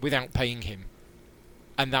us without paying him.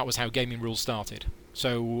 And that was how Gaming Rules started.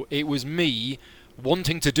 So it was me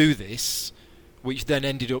wanting to do this, which then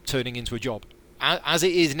ended up turning into a job. As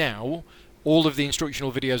it is now, all of the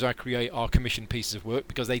instructional videos I create are commissioned pieces of work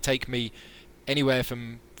because they take me anywhere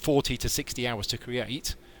from 40 to 60 hours to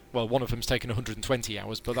create. Well, one of them's taken 120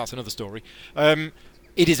 hours, but that's another story.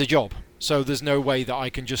 It is a job, so there's no way that I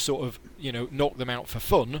can just sort of, knock them out for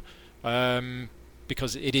fun,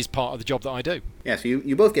 because it is part of the job that I do. Yeah, so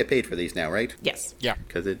you both get paid for these now, right? Yes. Yeah.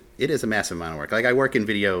 Because it is a massive amount of work. Like, I work in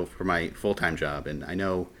video for my full-time job, and I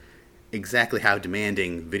know exactly how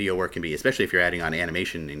demanding video work can be, especially if you're adding on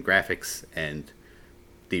animation and graphics, and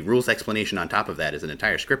the rules explanation on top of that is an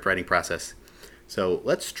entire script writing process. So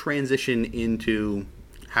let's transition into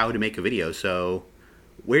how to make a video. So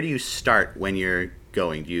where do you start when you're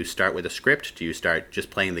going? Do you start with a script? Do you start just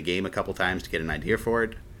playing the game a couple times to get an idea for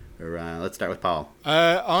it? Or let's start with Paul.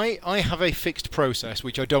 I have a fixed process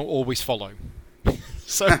which I don't always follow.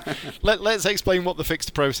 So let's explain what the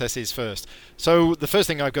fixed process is first. So the first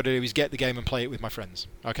thing I've got to do is get the game and play it with my friends.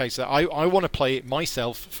 Okay, so I want to play it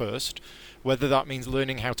myself first, whether that means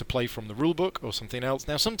learning how to play from the rulebook or something else.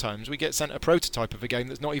 Now sometimes we get sent a prototype of a game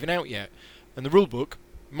that's not even out yet, and the rulebook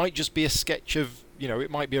might just be a sketch of,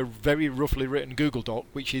 it might be a very roughly written Google Doc,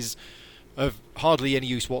 which is of hardly any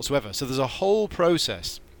use whatsoever. So there's a whole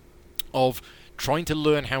process of trying to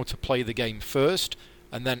learn how to play the game first,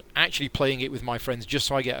 and then actually playing it with my friends just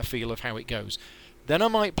so I get a feel of how it goes. Then I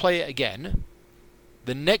might play it again.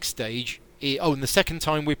 The next stage, and the second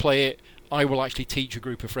time we play it, I will actually teach a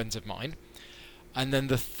group of friends of mine. And then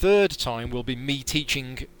the third time will be me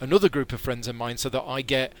teaching another group of friends of mine so that I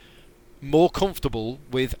get more comfortable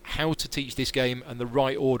with how to teach this game and the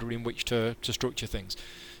right order in which to structure things.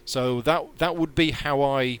 So that would be how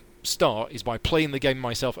I start, is by playing the game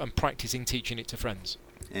myself and practicing teaching it to friends.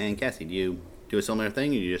 And Cassie, do you do a similar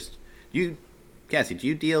thing? Cassie, do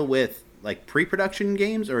you deal with like pre-production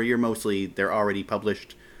games, or you're mostly they're already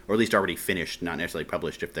published, or at least already finished, not necessarily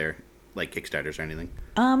published if they're like Kickstarters or anything?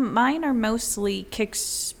 Mine are mostly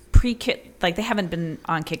pre-kit, like they haven't been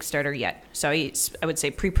on Kickstarter yet. So I would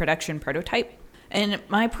say pre-production prototype. And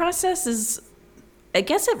my process is, I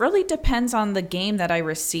guess it really depends on the game that I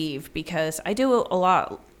receive, because I do a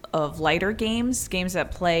lot of lighter games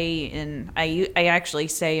that play in, I actually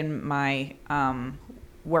say in my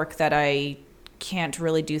work that I can't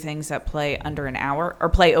really do things that play under an hour, or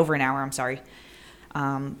play over an hour, I'm sorry.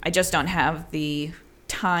 I just don't have the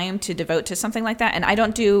time to devote to something like that, and I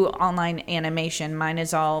don't do online animation. Mine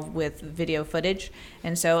is all with video footage,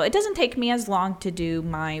 and so it doesn't take me as long to do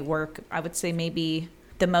my work. I would say maybe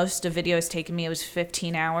the most a video has taken me was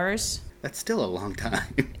 15 hours. That's still a long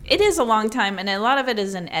time. It is a long time, and a lot of it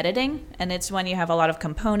is in editing, and it's when you have a lot of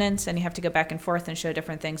components and you have to go back and forth and show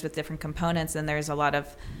different things with different components, and there's a lot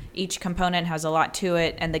of, each component has a lot to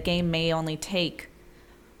it, and the game may only take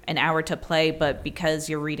an hour to play, but because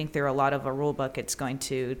you're reading through a lot of a rule book, it's going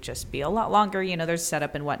to just be a lot longer. You know, there's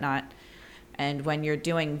setup and whatnot. And when you're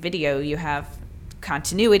doing video, you have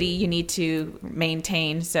continuity you need to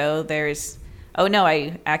maintain. So there's, oh no,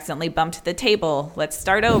 I accidentally bumped the table. Let's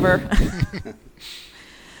start over.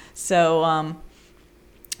 So,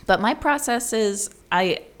 but my process is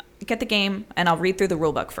I get the game and I'll read through the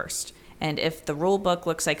rule book first. And if the rule book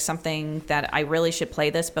looks like something that I really should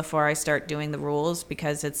play this before I start doing the rules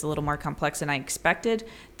because it's a little more complex than I expected,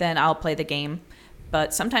 then I'll play the game.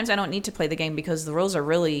 But sometimes I don't need to play the game because the rules are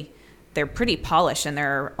really, they're pretty polished and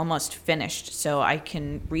they're almost finished. So I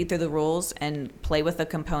can read through the rules and play with the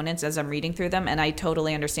components as I'm reading through them, and I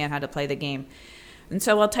totally understand how to play the game. And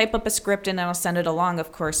so I'll type up a script and I'll send it along,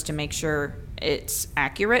 of course, to make sure it's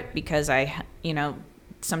accurate because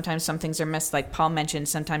sometimes some things are missed. Like Paul mentioned,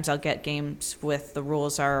 sometimes I'll get games with the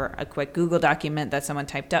rules are a quick Google document that someone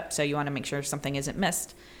typed up, so you want to make sure something isn't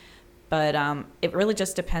missed. But it really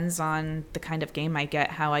just depends on the kind of game I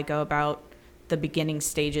get, how I go about the beginning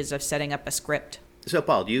stages of setting up a script. So,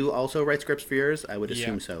 Paul, do you also write scripts for yours? I would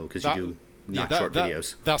assume so, because you do not short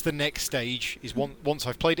videos. That's the next stage, is once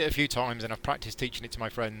I've played it a few times and I've practiced teaching it to my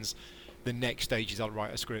friends, the next stage is I'll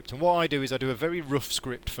write a script. And what I do is I do a very rough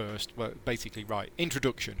script first, where basically write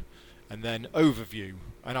introduction and then overview,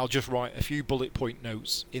 and I'll just write a few bullet point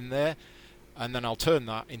notes in there, and then I'll turn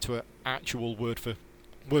that into an actual word for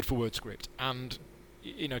word script. And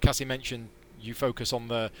Cassie mentioned you focus on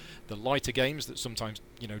the lighter games that sometimes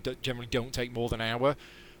generally don't take more than an hour.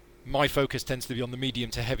 My focus tends to be on the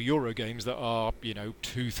medium to heavy Euro games that are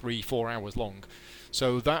 2, 3, 4 hours long.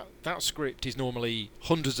 So that script is normally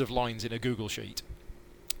hundreds of lines in a Google sheet.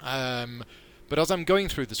 But as I'm going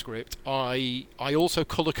through the script, I also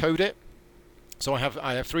color code it. So I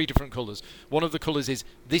have 3 different colors. One of the colors is,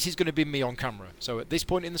 this is going to be me on camera. So at this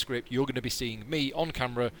point in the script, you're going to be seeing me on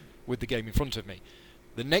camera with the game in front of me.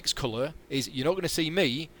 The next color is, you're not going to see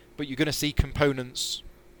me, but you're going to see components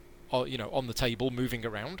on the table moving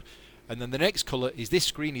around. And then the next color is, this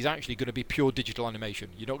screen is actually going to be pure digital animation.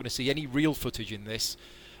 You're not going to see any real footage in this.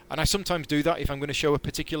 And I sometimes do that if I'm going to show a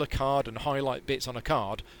particular card and highlight bits on a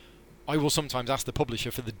card. I will sometimes ask the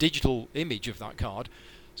publisher for the digital image of that card,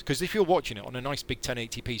 because if you're watching it on a nice big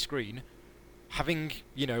 1080p screen, having,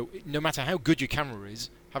 no matter how good your camera is,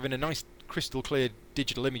 having a nice crystal clear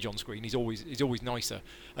digital image on screen is always nicer,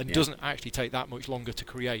 and doesn't actually take that much longer to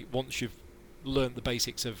create once you've learnt the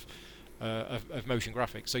basics of motion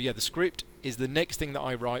graphics. So yeah, the script is the next thing that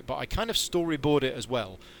I write, but I kind of storyboard it as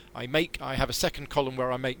well. I have a second column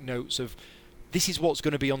where I make notes of, this is what's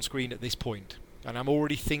going to be on screen at this point, and I'm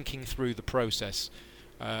already thinking through the process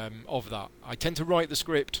of that. I tend to write the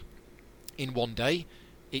script in one day.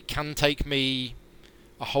 It can take me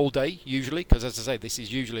a whole day usually, because as I say, this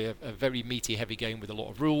is usually a very meaty, heavy game with a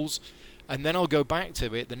lot of rules, and then I'll go back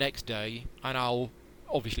to it the next day and I'll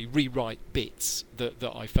obviously rewrite bits that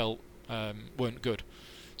I felt weren't good.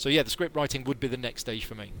 So yeah, the script writing would be the next stage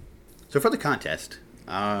for me. So for the contest,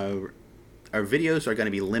 our videos are going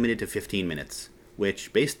to be limited to 15 minutes,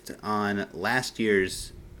 which based on last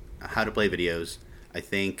year's How to Play videos, I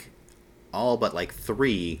think all but like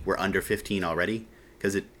 3 were under 15 already,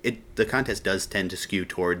 because the contest does tend to skew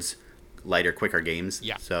towards lighter, quicker games.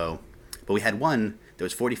 Yeah. So, but we had one that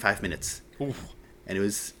was 45 minutes. Oof. And it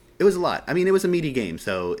was a lot. I mean, it was a meaty game,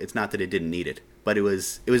 so it's not that it didn't need it, but it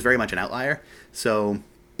was very much an outlier. So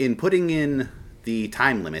in putting in the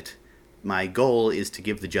time limit, my goal is to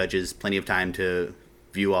give the judges plenty of time to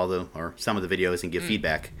view some of the videos and give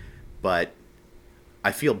feedback. But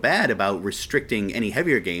I feel bad about restricting any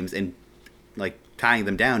heavier games and like tying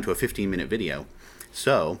them down to a 15-minute video.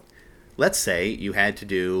 So let's say you had to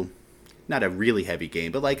do not a really heavy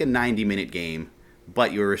game, but like a 90-minute game,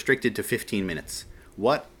 but you were restricted to 15 minutes.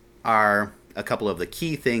 What are a couple of the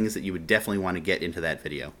key things that you would definitely want to get into that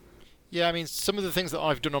video? Yeah, I mean, some of the things that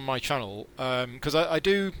I've done on my channel, because I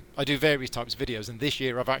do various types of videos, and this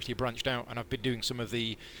year I've actually branched out and I've been doing some of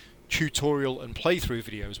the tutorial and playthrough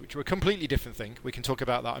videos, which are a completely different thing. We can talk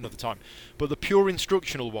about that another time. But the pure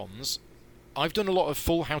instructional ones, I've done a lot of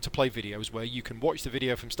full how to play videos where you can watch the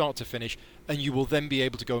video from start to finish and you will then be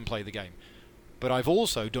able to go and play the game. But I've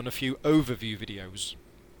also done a few overview videos,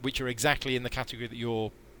 which are exactly in the category that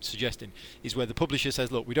you're suggesting, is where the publisher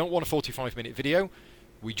says, look, we don't want a 45-minute video,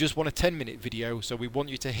 we just want a 10-minute video, so we want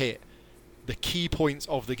you to hit the key points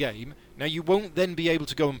of the game. Now, you won't then be able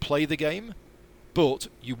to go and play the game, but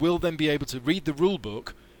you will then be able to read the rule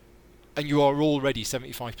book and you are already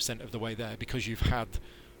 75% of the way there because you've had,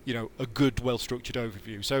 a good, well-structured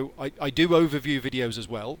overview. So I do overview videos as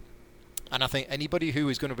well, and I think anybody who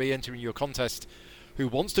is going to be entering your contest who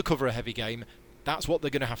wants to cover a heavy game, that's what they're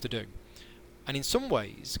going to have to do. And in some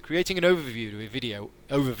ways, creating an overview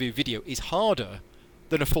video is harder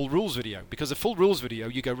than a full rules video, because a full rules video,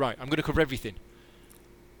 you go, right, I'm going to cover everything.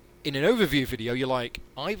 In an overview video, you're like,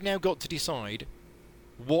 I've now got to decide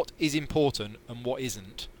what is important and what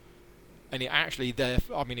isn't. And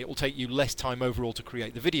it will take you less time overall to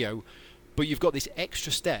create the video, but you've got this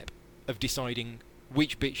extra step of deciding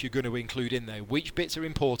which bits you're going to include in there, which bits are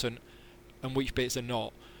important and which bits are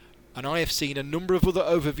not. And I have seen a number of other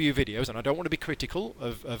overview videos, and I don't want to be critical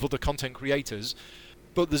of other content creators,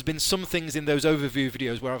 but there's been some things in those overview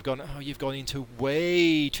videos where I've gone, oh, you've gone into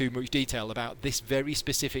way too much detail about this very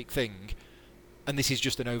specific thing, and this is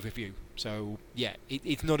just an overview. So, yeah,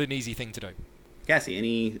 it's not an easy thing to do. Cassie,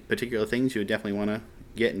 any particular things you would definitely want to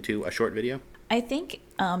get into a short video? I think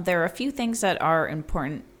there are a few things that are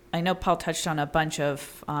important. I know Paul touched on a bunch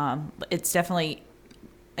of, it's definitely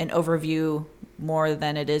an overview more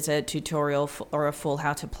than it is a tutorial or a full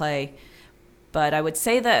how to play. But I would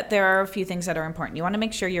say that there are a few things that are important. You want to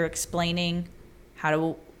make sure you're explaining how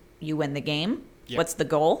do you win the game. Yep. What's the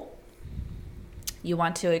goal? You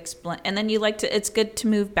want to explain, and then it's good to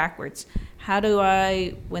move backwards. How do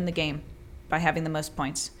I win the game? By having the most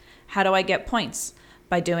points. How do I get points?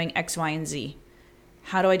 By doing X, Y, and Z.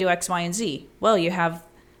 How do I do X, Y, and Z? Well, you have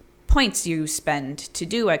points you spend to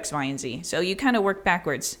do X, Y, and Z. So you kind of work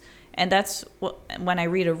backwards. And that's when I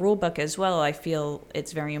read a rule book as well, I feel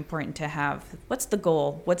it's very important to have, what's the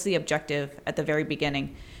goal? What's the objective at the very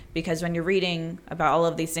beginning? Because when you're reading about all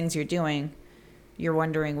of these things you're doing, you're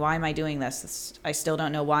wondering, why am I doing this? I still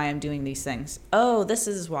don't know why I'm doing these things. Oh, this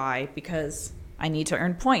is why, because I need to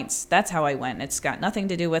earn points. That's how I win. It's got nothing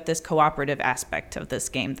to do with this cooperative aspect of this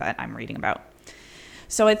game that I'm reading about.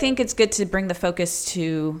 So I think it's good to bring the focus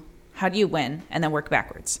to how do you win and then work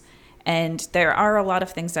backwards. And there are a lot of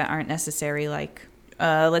things that aren't necessary, like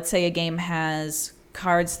let's say a game has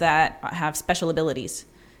cards that have special abilities.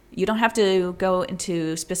 You don't have to go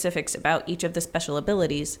into specifics about each of the special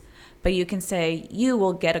abilities, but you can say you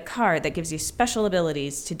will get a card that gives you special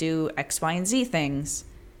abilities to do X, Y, and Z things.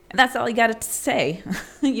 And that's all you got to say.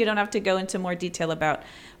 You don't have to go into more detail about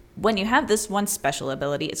when you have this one special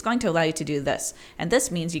ability, it's going to allow you to do this. And this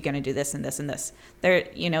means you're going to do this and this and this.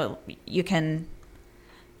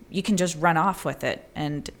 You can just run off with it,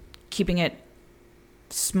 and keeping it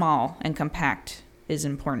small and compact is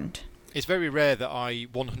important. It's very rare that I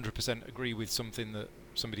 100% agree with something that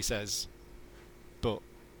somebody says, but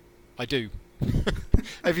I do.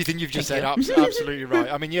 Everything you've just said, absolutely right.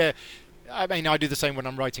 I do the same when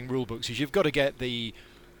I'm writing rule books. Is you've got to get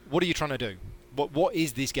what are you trying to do? What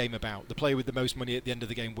is this game about? The player with the most money at the end of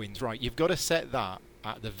the game wins, right? You've got to set that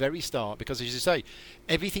at the very start, because as you say,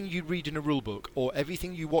 everything you read in a rule book or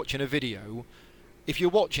everything you watch in a video, if you're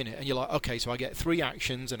watching it and you're like, okay, so I get 3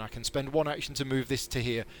 actions and I can spend 1 action to move this to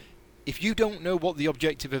here, if you don't know what the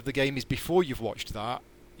objective of the game is before you've watched that,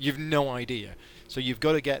 you've no idea. So you've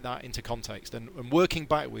got to get that into context, and working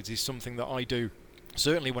backwards is something that I do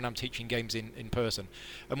certainly when I'm teaching games in person.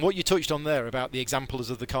 And what you touched on there about the examples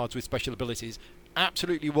of the cards with special abilities,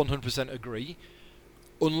 absolutely 100% agree,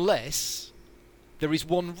 unless there is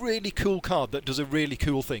one really cool card that does a really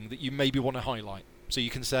cool thing that you maybe want to highlight. So you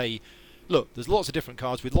can say, look, there's lots of different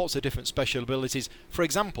cards with lots of different special abilities. For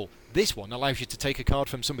example, this one allows you to take a card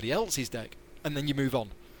from somebody else's deck, and then you move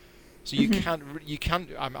on. So you can't.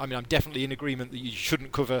 I'm definitely in agreement that you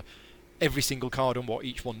shouldn't cover every single card and what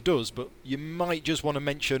each one does, but you might just want to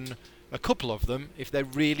mention a couple of them if they're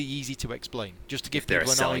really easy to explain, just to give people an idea.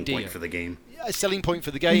 They're a selling point for the game. A selling point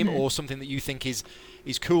for the game, or something that you think is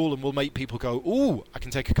cool and will make people go, ooh, I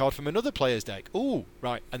can take a card from another player's deck. Ooh,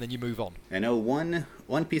 right, and then you move on. I know one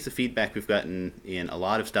piece of feedback we've gotten in a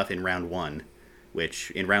lot of stuff in round 1,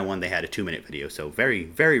 which in round 1 they had a 2-minute video, so very,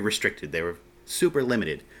 very restricted. They were super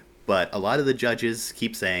limited. But a lot of the judges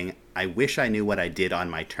keep saying, I wish I knew what I did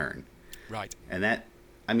on my turn. Right. And that,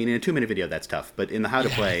 in a 2-minute video, that's tough. But in the how to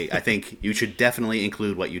play, I think you should definitely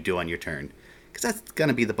include what you do on your turn, because that's going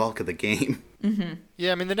to be the bulk of the game. Mm-hmm.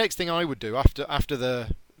 Yeah, the next thing I would do after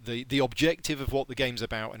the objective of what the game's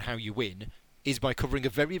about and how you win is by covering a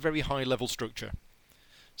very, very high level structure.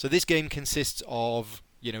 So this game consists of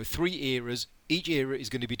 3 eras. Each era is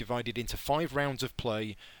going to be divided into 5 rounds of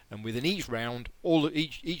play, and within each round,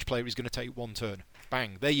 each player is going to take 1 turn.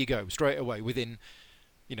 Bang! There you go. Straight away, within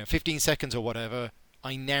 15 seconds or whatever,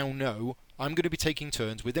 I now know I'm going to be taking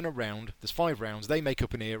turns within a round. There's 5 rounds. They make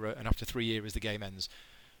up an era, and after 3 eras, the game ends.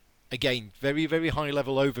 again, very, very high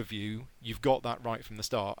level overview. You've got that right from the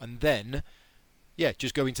start. And then, yeah,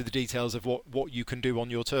 just go into the details of what you can do on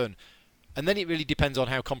your turn. And then it really depends on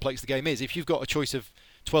how complex the game is. If you've got a choice of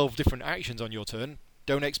 12 different actions on your turn,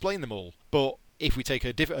 don't explain them all. But if we take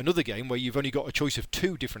another game where you've only got a choice of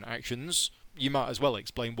 2 different actions, you might as well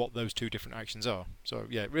explain what those 2 different actions are. So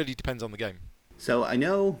yeah, it really depends on the game. So I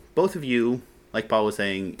know both of you, like Paul was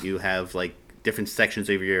saying, you have like different sections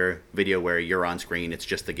of your video where you're on screen, it's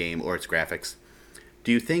just the game or it's graphics.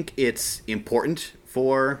 Do you think it's important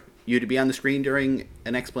for you to be on the screen during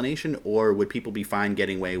an explanation, or would people be fine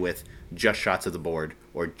getting away with just shots of the board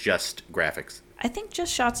or just graphics? I think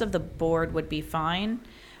just shots of the board would be fine.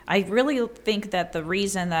 I really think that the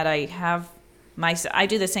reason that I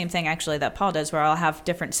do the same thing actually that Paul does, where I'll have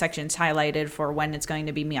different sections highlighted for when it's going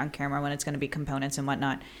to be me on camera, when it's going to be components and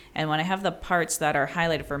whatnot. And when I have the parts that are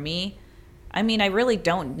highlighted for me, I mean, I really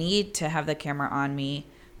don't need to have the camera on me,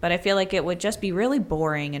 but I feel like it would just be really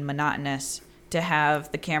boring and monotonous to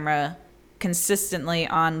have the camera consistently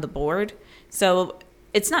on the board. So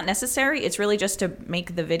it's not necessary. It's really just to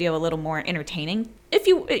make the video a little more entertaining. If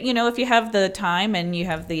you have the time and you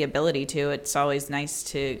have the ability to, it's always nice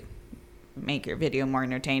to make your video more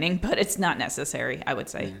entertaining, but it's not necessary, I would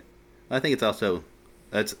say. Yeah. I think it's also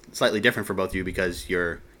that's slightly different for both of you because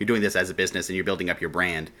you're doing this as a business and you're building up your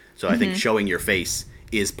brand. So I think showing your face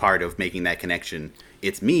is part of making that connection.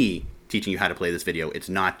 It's me teaching you how to play this video. It's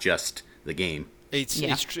not just the game.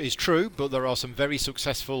 It's true, but there are some very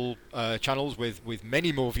successful channels with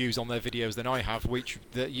many more views on their videos than I have, which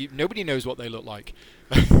nobody knows what they look like.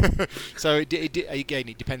 So again,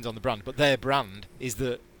 it depends on the brand, but their brand is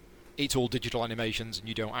that it's all digital animations and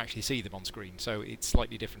you don't actually see them on screen, so it's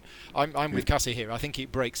slightly different. I'm with Cassie here. I think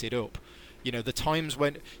it breaks it up. The times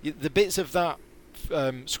when the bits of that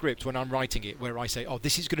script when I'm writing it where I say, oh,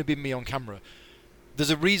 this is going to be me on camera, there's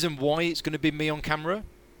a reason why it's going to be me on camera.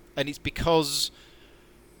 And it's because,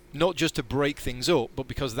 not just to break things up, but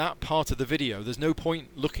because that part of the video, there's no point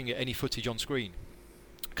looking at any footage on screen.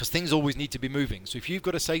 Because things always need to be moving. So if you've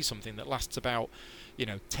got to say something that lasts about,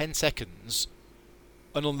 10 seconds,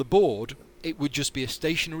 and on the board, it would just be a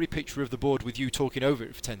stationary picture of the board with you talking over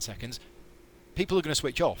it for 10 seconds, people are going to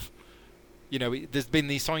switch off. There's been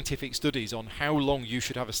these scientific studies on how long you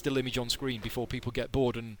should have a still image on screen before people get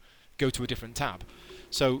bored and go to a different tab.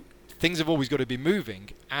 So things have always got to be moving,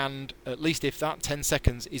 and at least if that 10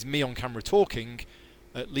 seconds is me on camera talking,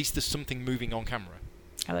 at least there's something moving on camera.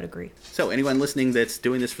 I would agree. So anyone listening that's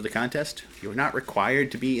doing this for the contest, you're not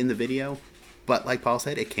required to be in the video, but like Paul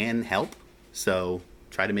said, it can help. So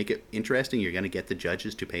try to make it interesting. You're going to get the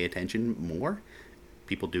judges to pay attention more.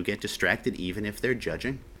 People do get distracted even if they're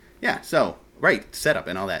judging. Yeah, so, right, setup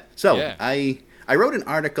and all that. So yeah. I wrote an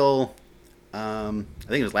article, I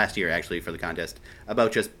think it was last year actually for the contest,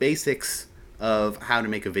 about just basics of how to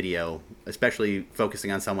make a video, especially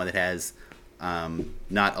focusing on someone that has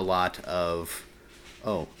not a lot of,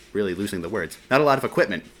 really losing the words, not a lot of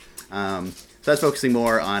equipment. So I was focusing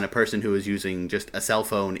more on a person who is using just a cell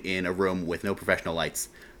phone in a room with no professional lights.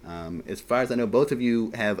 As far as I know, both of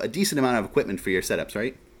you have a decent amount of equipment for your setups,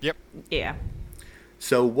 right? Yep. Yeah.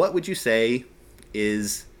 So what would you say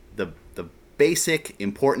is the basic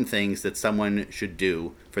important things that someone should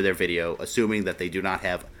do for their video, assuming that they do not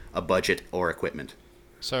have a budget or equipment?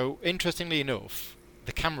 So, interestingly enough,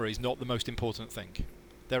 the camera is not the most important thing.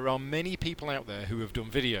 There are many people out there who have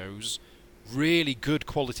done videos, really good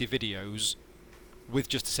quality videos, with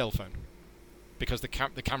just a cell phone. Because the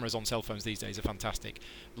cameras on cell phones these days are fantastic.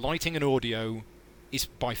 Lighting and audio is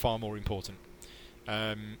by far more important.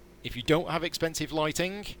 If you don't have expensive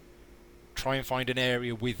lighting, try and find an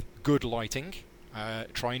area with good lighting.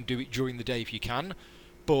 Try and do it during the day if you can.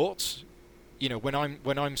 But when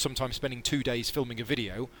I'm sometimes spending 2 days filming a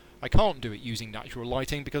video, I can't do it using natural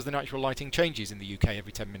lighting because the natural lighting changes in the UK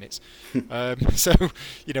every 10 minutes. But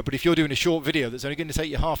if you're doing a short video that's only going to take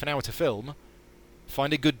you half an hour to film,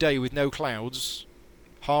 find a good day with no clouds,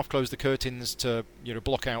 half close the curtains to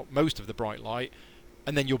block out most of the bright light,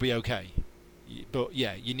 and then you'll be okay. But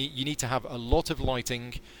yeah, you need to have a lot of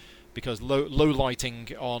lighting, because low lighting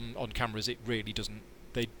on cameras, it really doesn't.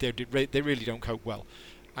 They really don't cope well.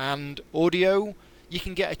 And audio, you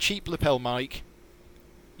can get a cheap lapel mic.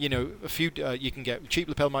 You can get cheap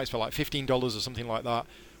lapel mics for like $15 or something like that.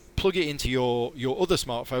 Plug it into your other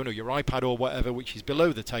smartphone or your iPad or whatever, which is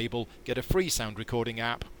below the table. Get a free sound recording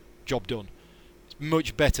app. Job done. It's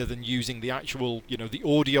much better than using the actual, the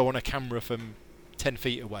audio on a camera from 10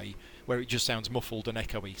 feet away, where it just sounds muffled and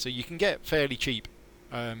echoey. So you can get fairly cheap,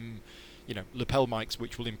 lapel mics,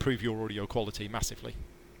 which will improve your audio quality massively.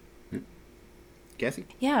 Cassie?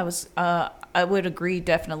 Yeah, I would agree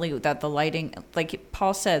definitely that the lighting, like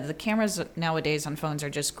Paul said, the cameras nowadays on phones are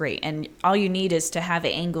just great, and all you need is to have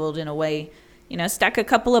it angled in a way. Stack a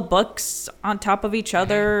couple of books on top of each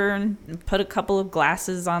other and put a couple of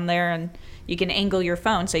glasses on there, and you can angle your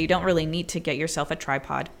phone, so you don't really need to get yourself a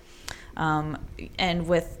tripod. And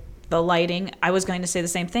with the lighting, I was going to say the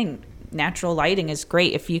same thing. Natural lighting is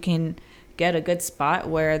great if you can get a good spot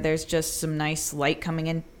where there's just some nice light coming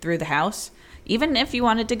in through the house. Even if you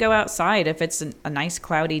wanted to go outside, if it's a nice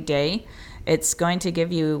cloudy day, it's going to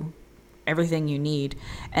give you everything you need.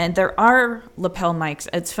 And there are lapel mics.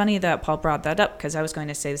 It's funny that Paul brought that up because I was going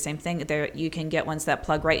to say the same thing. There, you can get ones that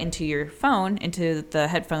plug right into your phone, into the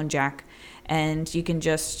headphone jack, and you can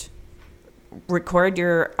just record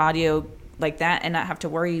your audio like that and not have to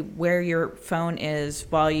worry where your phone is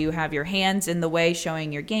while you have your hands in the way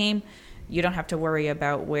showing your game. You don't have to worry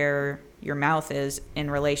about where your mouth is in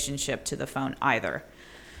relationship to the phone either,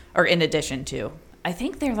 or in addition to. I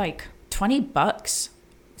think they're like $20.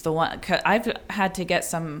 The one I've had to get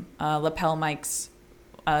some lapel mics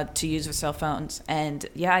to use with cell phones, and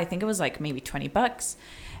yeah, I think it was like maybe $20.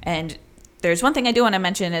 And there's one thing I do want to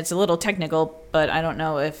mention. It's a little technical, but I don't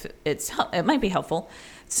know if it might be helpful.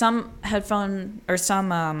 Some headphone or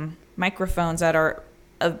some microphones that are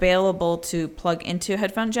available to plug into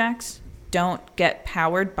headphone jacks don't get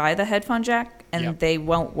powered by the headphone jack, and they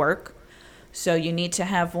won't work. So you need to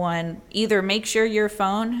have one, either make sure your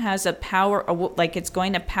phone has a power, like it's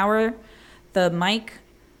going to power the mic,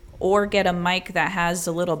 or get a mic that has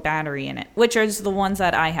a little battery in it, which is the ones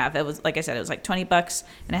that I have. It was, like I said, it was like $20,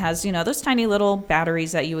 and it has, those tiny little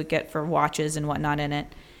batteries that you would get for watches and whatnot in it,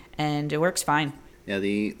 and it works fine. Yeah,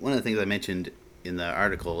 one of the things I mentioned in the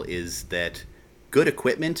article is that good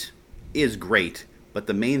equipment is great, but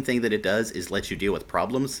the main thing that it does is let you deal with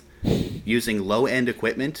problems. Using low-end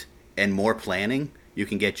equipment and more planning, you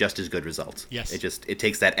can get just as good results. Yes. It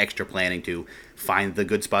takes that extra planning to find the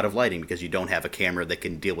good spot of lighting because you don't have a camera that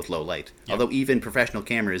can deal with low light. Yep. Although even professional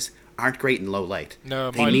cameras aren't great in low light. No,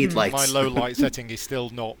 they need lights. My low light setting is still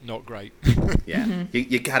not great. Yeah,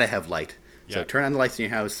 you gotta have light. So Yep. turn on the lights in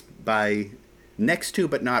your house by next to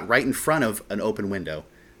but not right in front of an open window.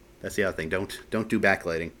 That's the other thing. Don't do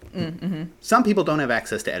backlighting. Mm-hmm. Some people don't have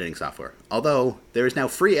access to editing software. Although there is now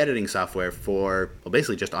free editing software for, well,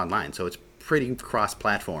 basically just online. So it's pretty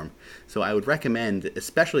cross-platform. So I would recommend,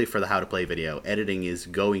 especially for the how to play video, editing is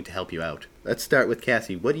going to help you out. Let's start with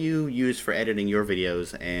Cassie. What do you use for editing your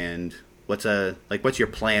videos, and what's your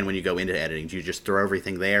plan when you go into editing? Do you just throw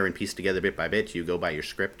everything there and piece together bit by bit? Do you go by your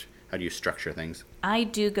script? How do you structure things? I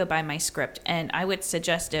do go by my script, and I would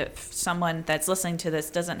suggest if someone that's listening to this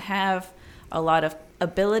doesn't have a lot of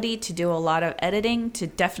ability to do a lot of editing, to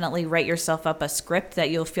definitely write yourself up a script that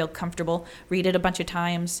you'll feel comfortable, read it a bunch of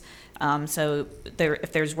times. So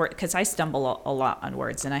if there's word, because I stumble a lot on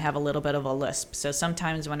words and I have a little bit of a lisp. So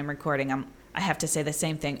sometimes when I'm recording, I have to say the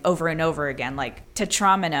same thing over and over again, like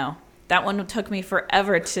tetramino. That one took me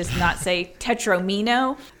forever to not say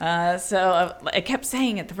tetromino. So I kept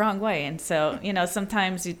saying it the wrong way. And so,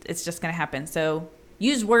 sometimes it's just going to happen. So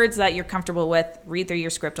use words that you're comfortable with. Read through your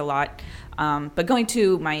script a lot. But going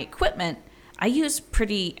to my equipment, I use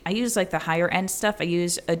like the higher end stuff. I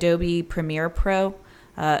use Adobe Premiere Pro,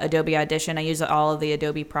 Adobe Audition. I use all of the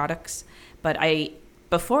Adobe products. But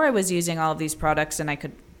before I was using all of these products and I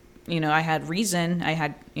could, I had reason.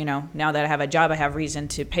 Now that I have a job, I have reason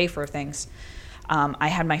to pay for things. I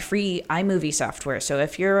had my free iMovie software. So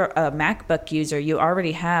if you're a MacBook user, you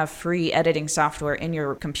already have free editing software in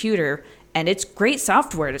your computer, and it's great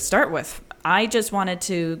software to start with. I just wanted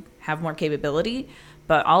to have more capability,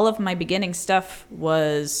 but all of my beginning stuff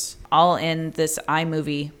was all in this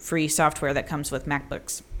iMovie free software that comes with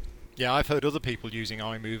MacBooks. Yeah, I've heard other people using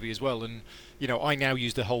iMovie as well, and I now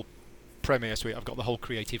use the whole Premiere suite. I've got the whole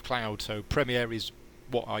Creative Cloud, so Premiere is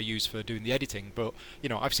what I use for doing the editing. But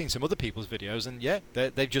I've seen some other people's videos, and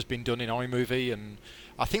they've just been done in iMovie, and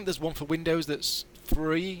I think there's one for Windows that's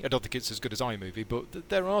free. I don't think it's as good as iMovie, but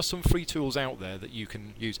there are some free tools out there that you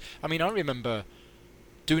can use. I mean, I remember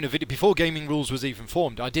doing a video before Gaming Rules was even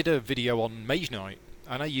formed. I did a video on Mage Knight,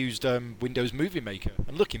 and I used Windows Movie Maker.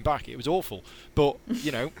 And looking back, it was awful. But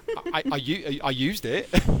I used it,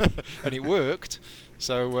 and it worked.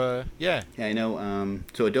 So yeah. Yeah, I know.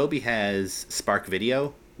 So Adobe has Spark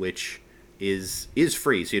Video, which is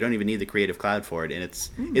free, so you don't even need the Creative Cloud for it, and it's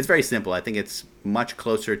very simple. I think it's much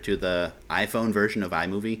closer to the iPhone version of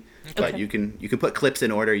iMovie, but you can put clips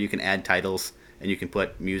in order, you can add titles, and you can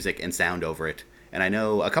put music and sound over it. And I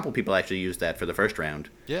know a couple people actually used that for the first round.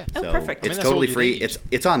 Yeah. Oh, So perfect. it's that's all totally you free. need.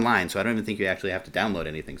 It's online, so I don't even think you actually have to download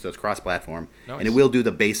anything. So it's cross-platform, Nice. and it will do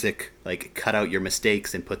the basic, like, cut out your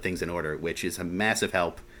mistakes and put things in order, which is a massive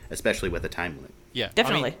help, especially with a time limit. Yeah,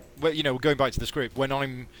 Definitely. I mean, going back to the script, when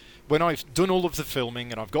I've done all of the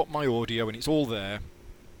filming and I've got my audio and it's all there,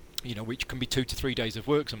 which can be 2 to 3 days of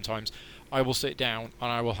work sometimes, I will sit down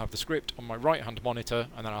and I will have the script on my right-hand monitor,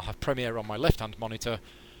 and then I'll have Premiere on my left-hand monitor,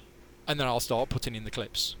 and then I'll start putting in the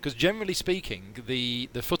clips. Because generally speaking, the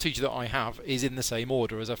footage that I have is in the same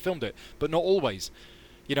order as I filmed it, but not always.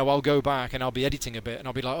 I'll go back and I'll be editing a bit and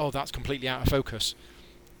I'll be like, oh, that's completely out of focus.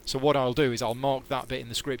 So what I'll do is I'll mark that bit in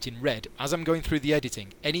the script in red. As I'm going through the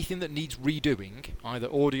editing, anything that needs redoing,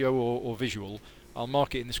 either audio or visual, I'll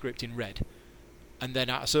mark it in the script in red. And then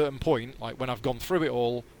at a certain point, like when I've gone through it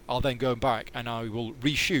all, I'll then go back and I will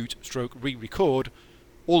reshoot, re-record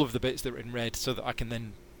all of the bits that are in red so that I can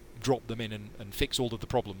then drop them in and fix all of the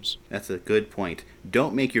problems. That's a good point.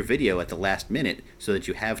 Don't make your video at the last minute so that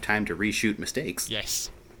you have time to reshoot mistakes.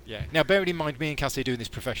 Yes. Yeah. Now, bearing in mind, me and Cassie are doing this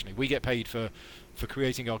professionally. We get paid for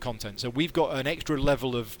creating our content, so we've got an extra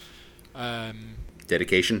level of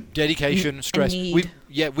Dedication. stress. need.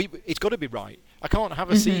 It's got to be right. I can't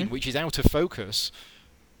have a scene which is out of focus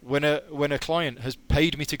when a client has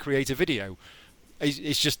paid me to create a video.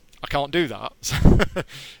 It's just, I can't do that.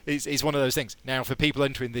 It's one of those things. Now, for people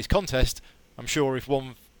entering this contest, I'm sure if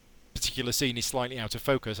one particular scene is slightly out of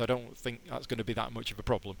focus, I don't think that's going to be that much of a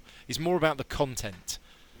problem. It's more about the content.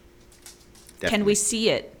 Definitely. Can we see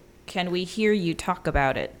it? Can we hear you talk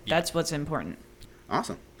about it? That's what's important.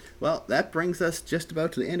 Awesome. Well, that brings us just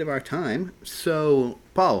about to the end of our time. So,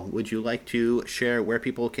 Paul, would you like to share where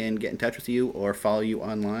people can get in touch with you or follow you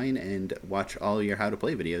online and watch all your how to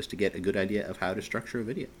play videos to get a good idea of how to structure a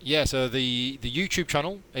video? Yeah, so the YouTube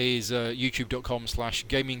channel is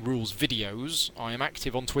youtube.com/GamingRulesVideos. I am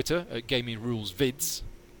active on Twitter at GamingRulesVids,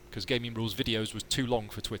 because Gaming Rules Videos was too long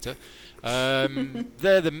for Twitter. They're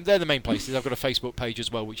the main places. I've got a Facebook page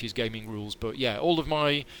as well, which is Gaming Rules. But yeah, all of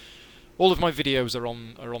my videos are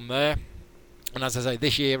on there. And as I say,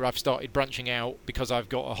 this year I've started branching out because I've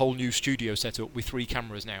got a whole new studio set up with 3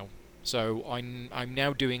 cameras now. So I'm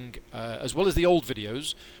now doing, as well as the old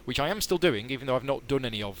videos, which I am still doing, even though I've not done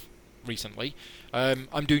any of recently,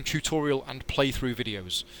 I'm doing tutorial and playthrough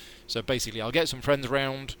videos. So basically, I'll get some friends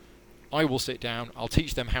round, I will sit down, I'll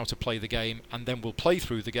teach them how to play the game, and then we'll play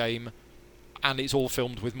through the game, and it's all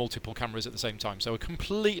filmed with multiple cameras at the same time. So a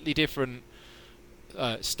completely different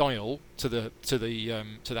style to the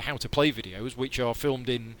how to play videos, which are filmed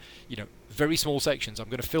in very small sections. I'm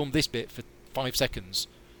going to film this bit for 5 seconds,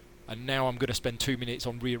 and now I'm going to spend 2 minutes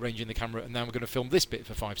on rearranging the camera, and now I'm going to film this bit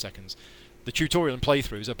for 5 seconds. The tutorial and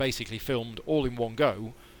playthroughs are basically filmed all in one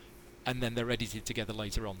go, and then they're edited together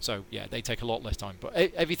later on. So yeah, they take a lot less time. But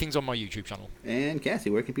everything's on my YouTube channel. And Cassie,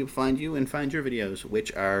 where can people find you and find your videos,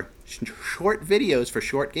 which are short videos for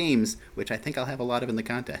short games, which I think I'll have a lot of in the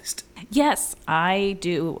contest. Yes, I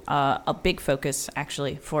do a big focus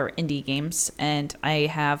actually for indie games, and I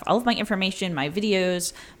have all of my information, my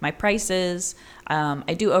videos, my prices.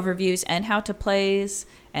 I do overviews and how to plays,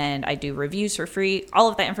 and I do reviews for free. All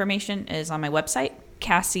of that information is on my website,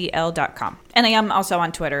 CassieL.com. And I am also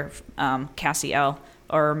on Twitter, CassieL,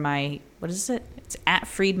 or what is it? It's at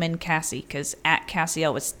Friedman Cassie, because at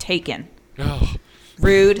CassieL was taken. Oh.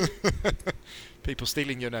 Rude. People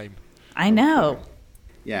stealing your name. I know.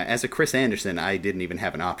 Yeah, as a Chris Anderson, I didn't even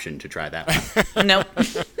have an option to try that one. Nope.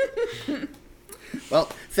 Well,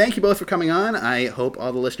 thank you both for coming on. I hope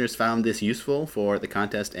all the listeners found this useful for the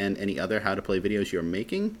contest and any other how to play videos you're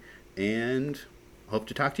making, and hope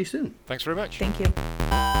to talk to you soon. Thanks very much. Thank you.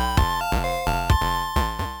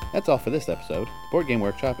 That's all for this episode. Board Game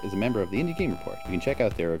Workshop is a member of the Indie Game Report. You can check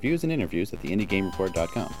out their reviews and interviews at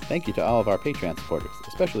theindygamereport.com. Thank you to all of our Patreon supporters,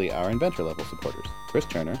 especially our Inventor level supporters, Chris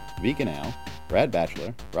Turner, Vegan Al, Brad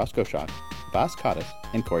Batchelor, Roscoe Schock, Voss Cottis,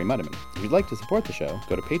 and Corey Muddiman. If you'd like to support the show,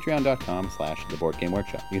 go to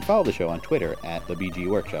patreon.com/theboardgameworkshop. You can follow the show on Twitter at the BG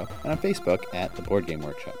Workshop and on Facebook at the Board Game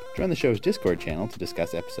Workshop. Join the show's Discord channel to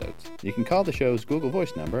discuss episodes. You can call the show's Google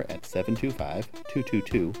Voice number at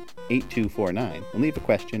 725-222-8249 and leave a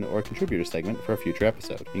question or contributor segment for a future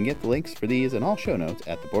episode. You can get the links for these and all show notes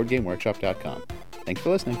at theboardgameworkshop.com. Thanks for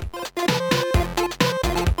listening.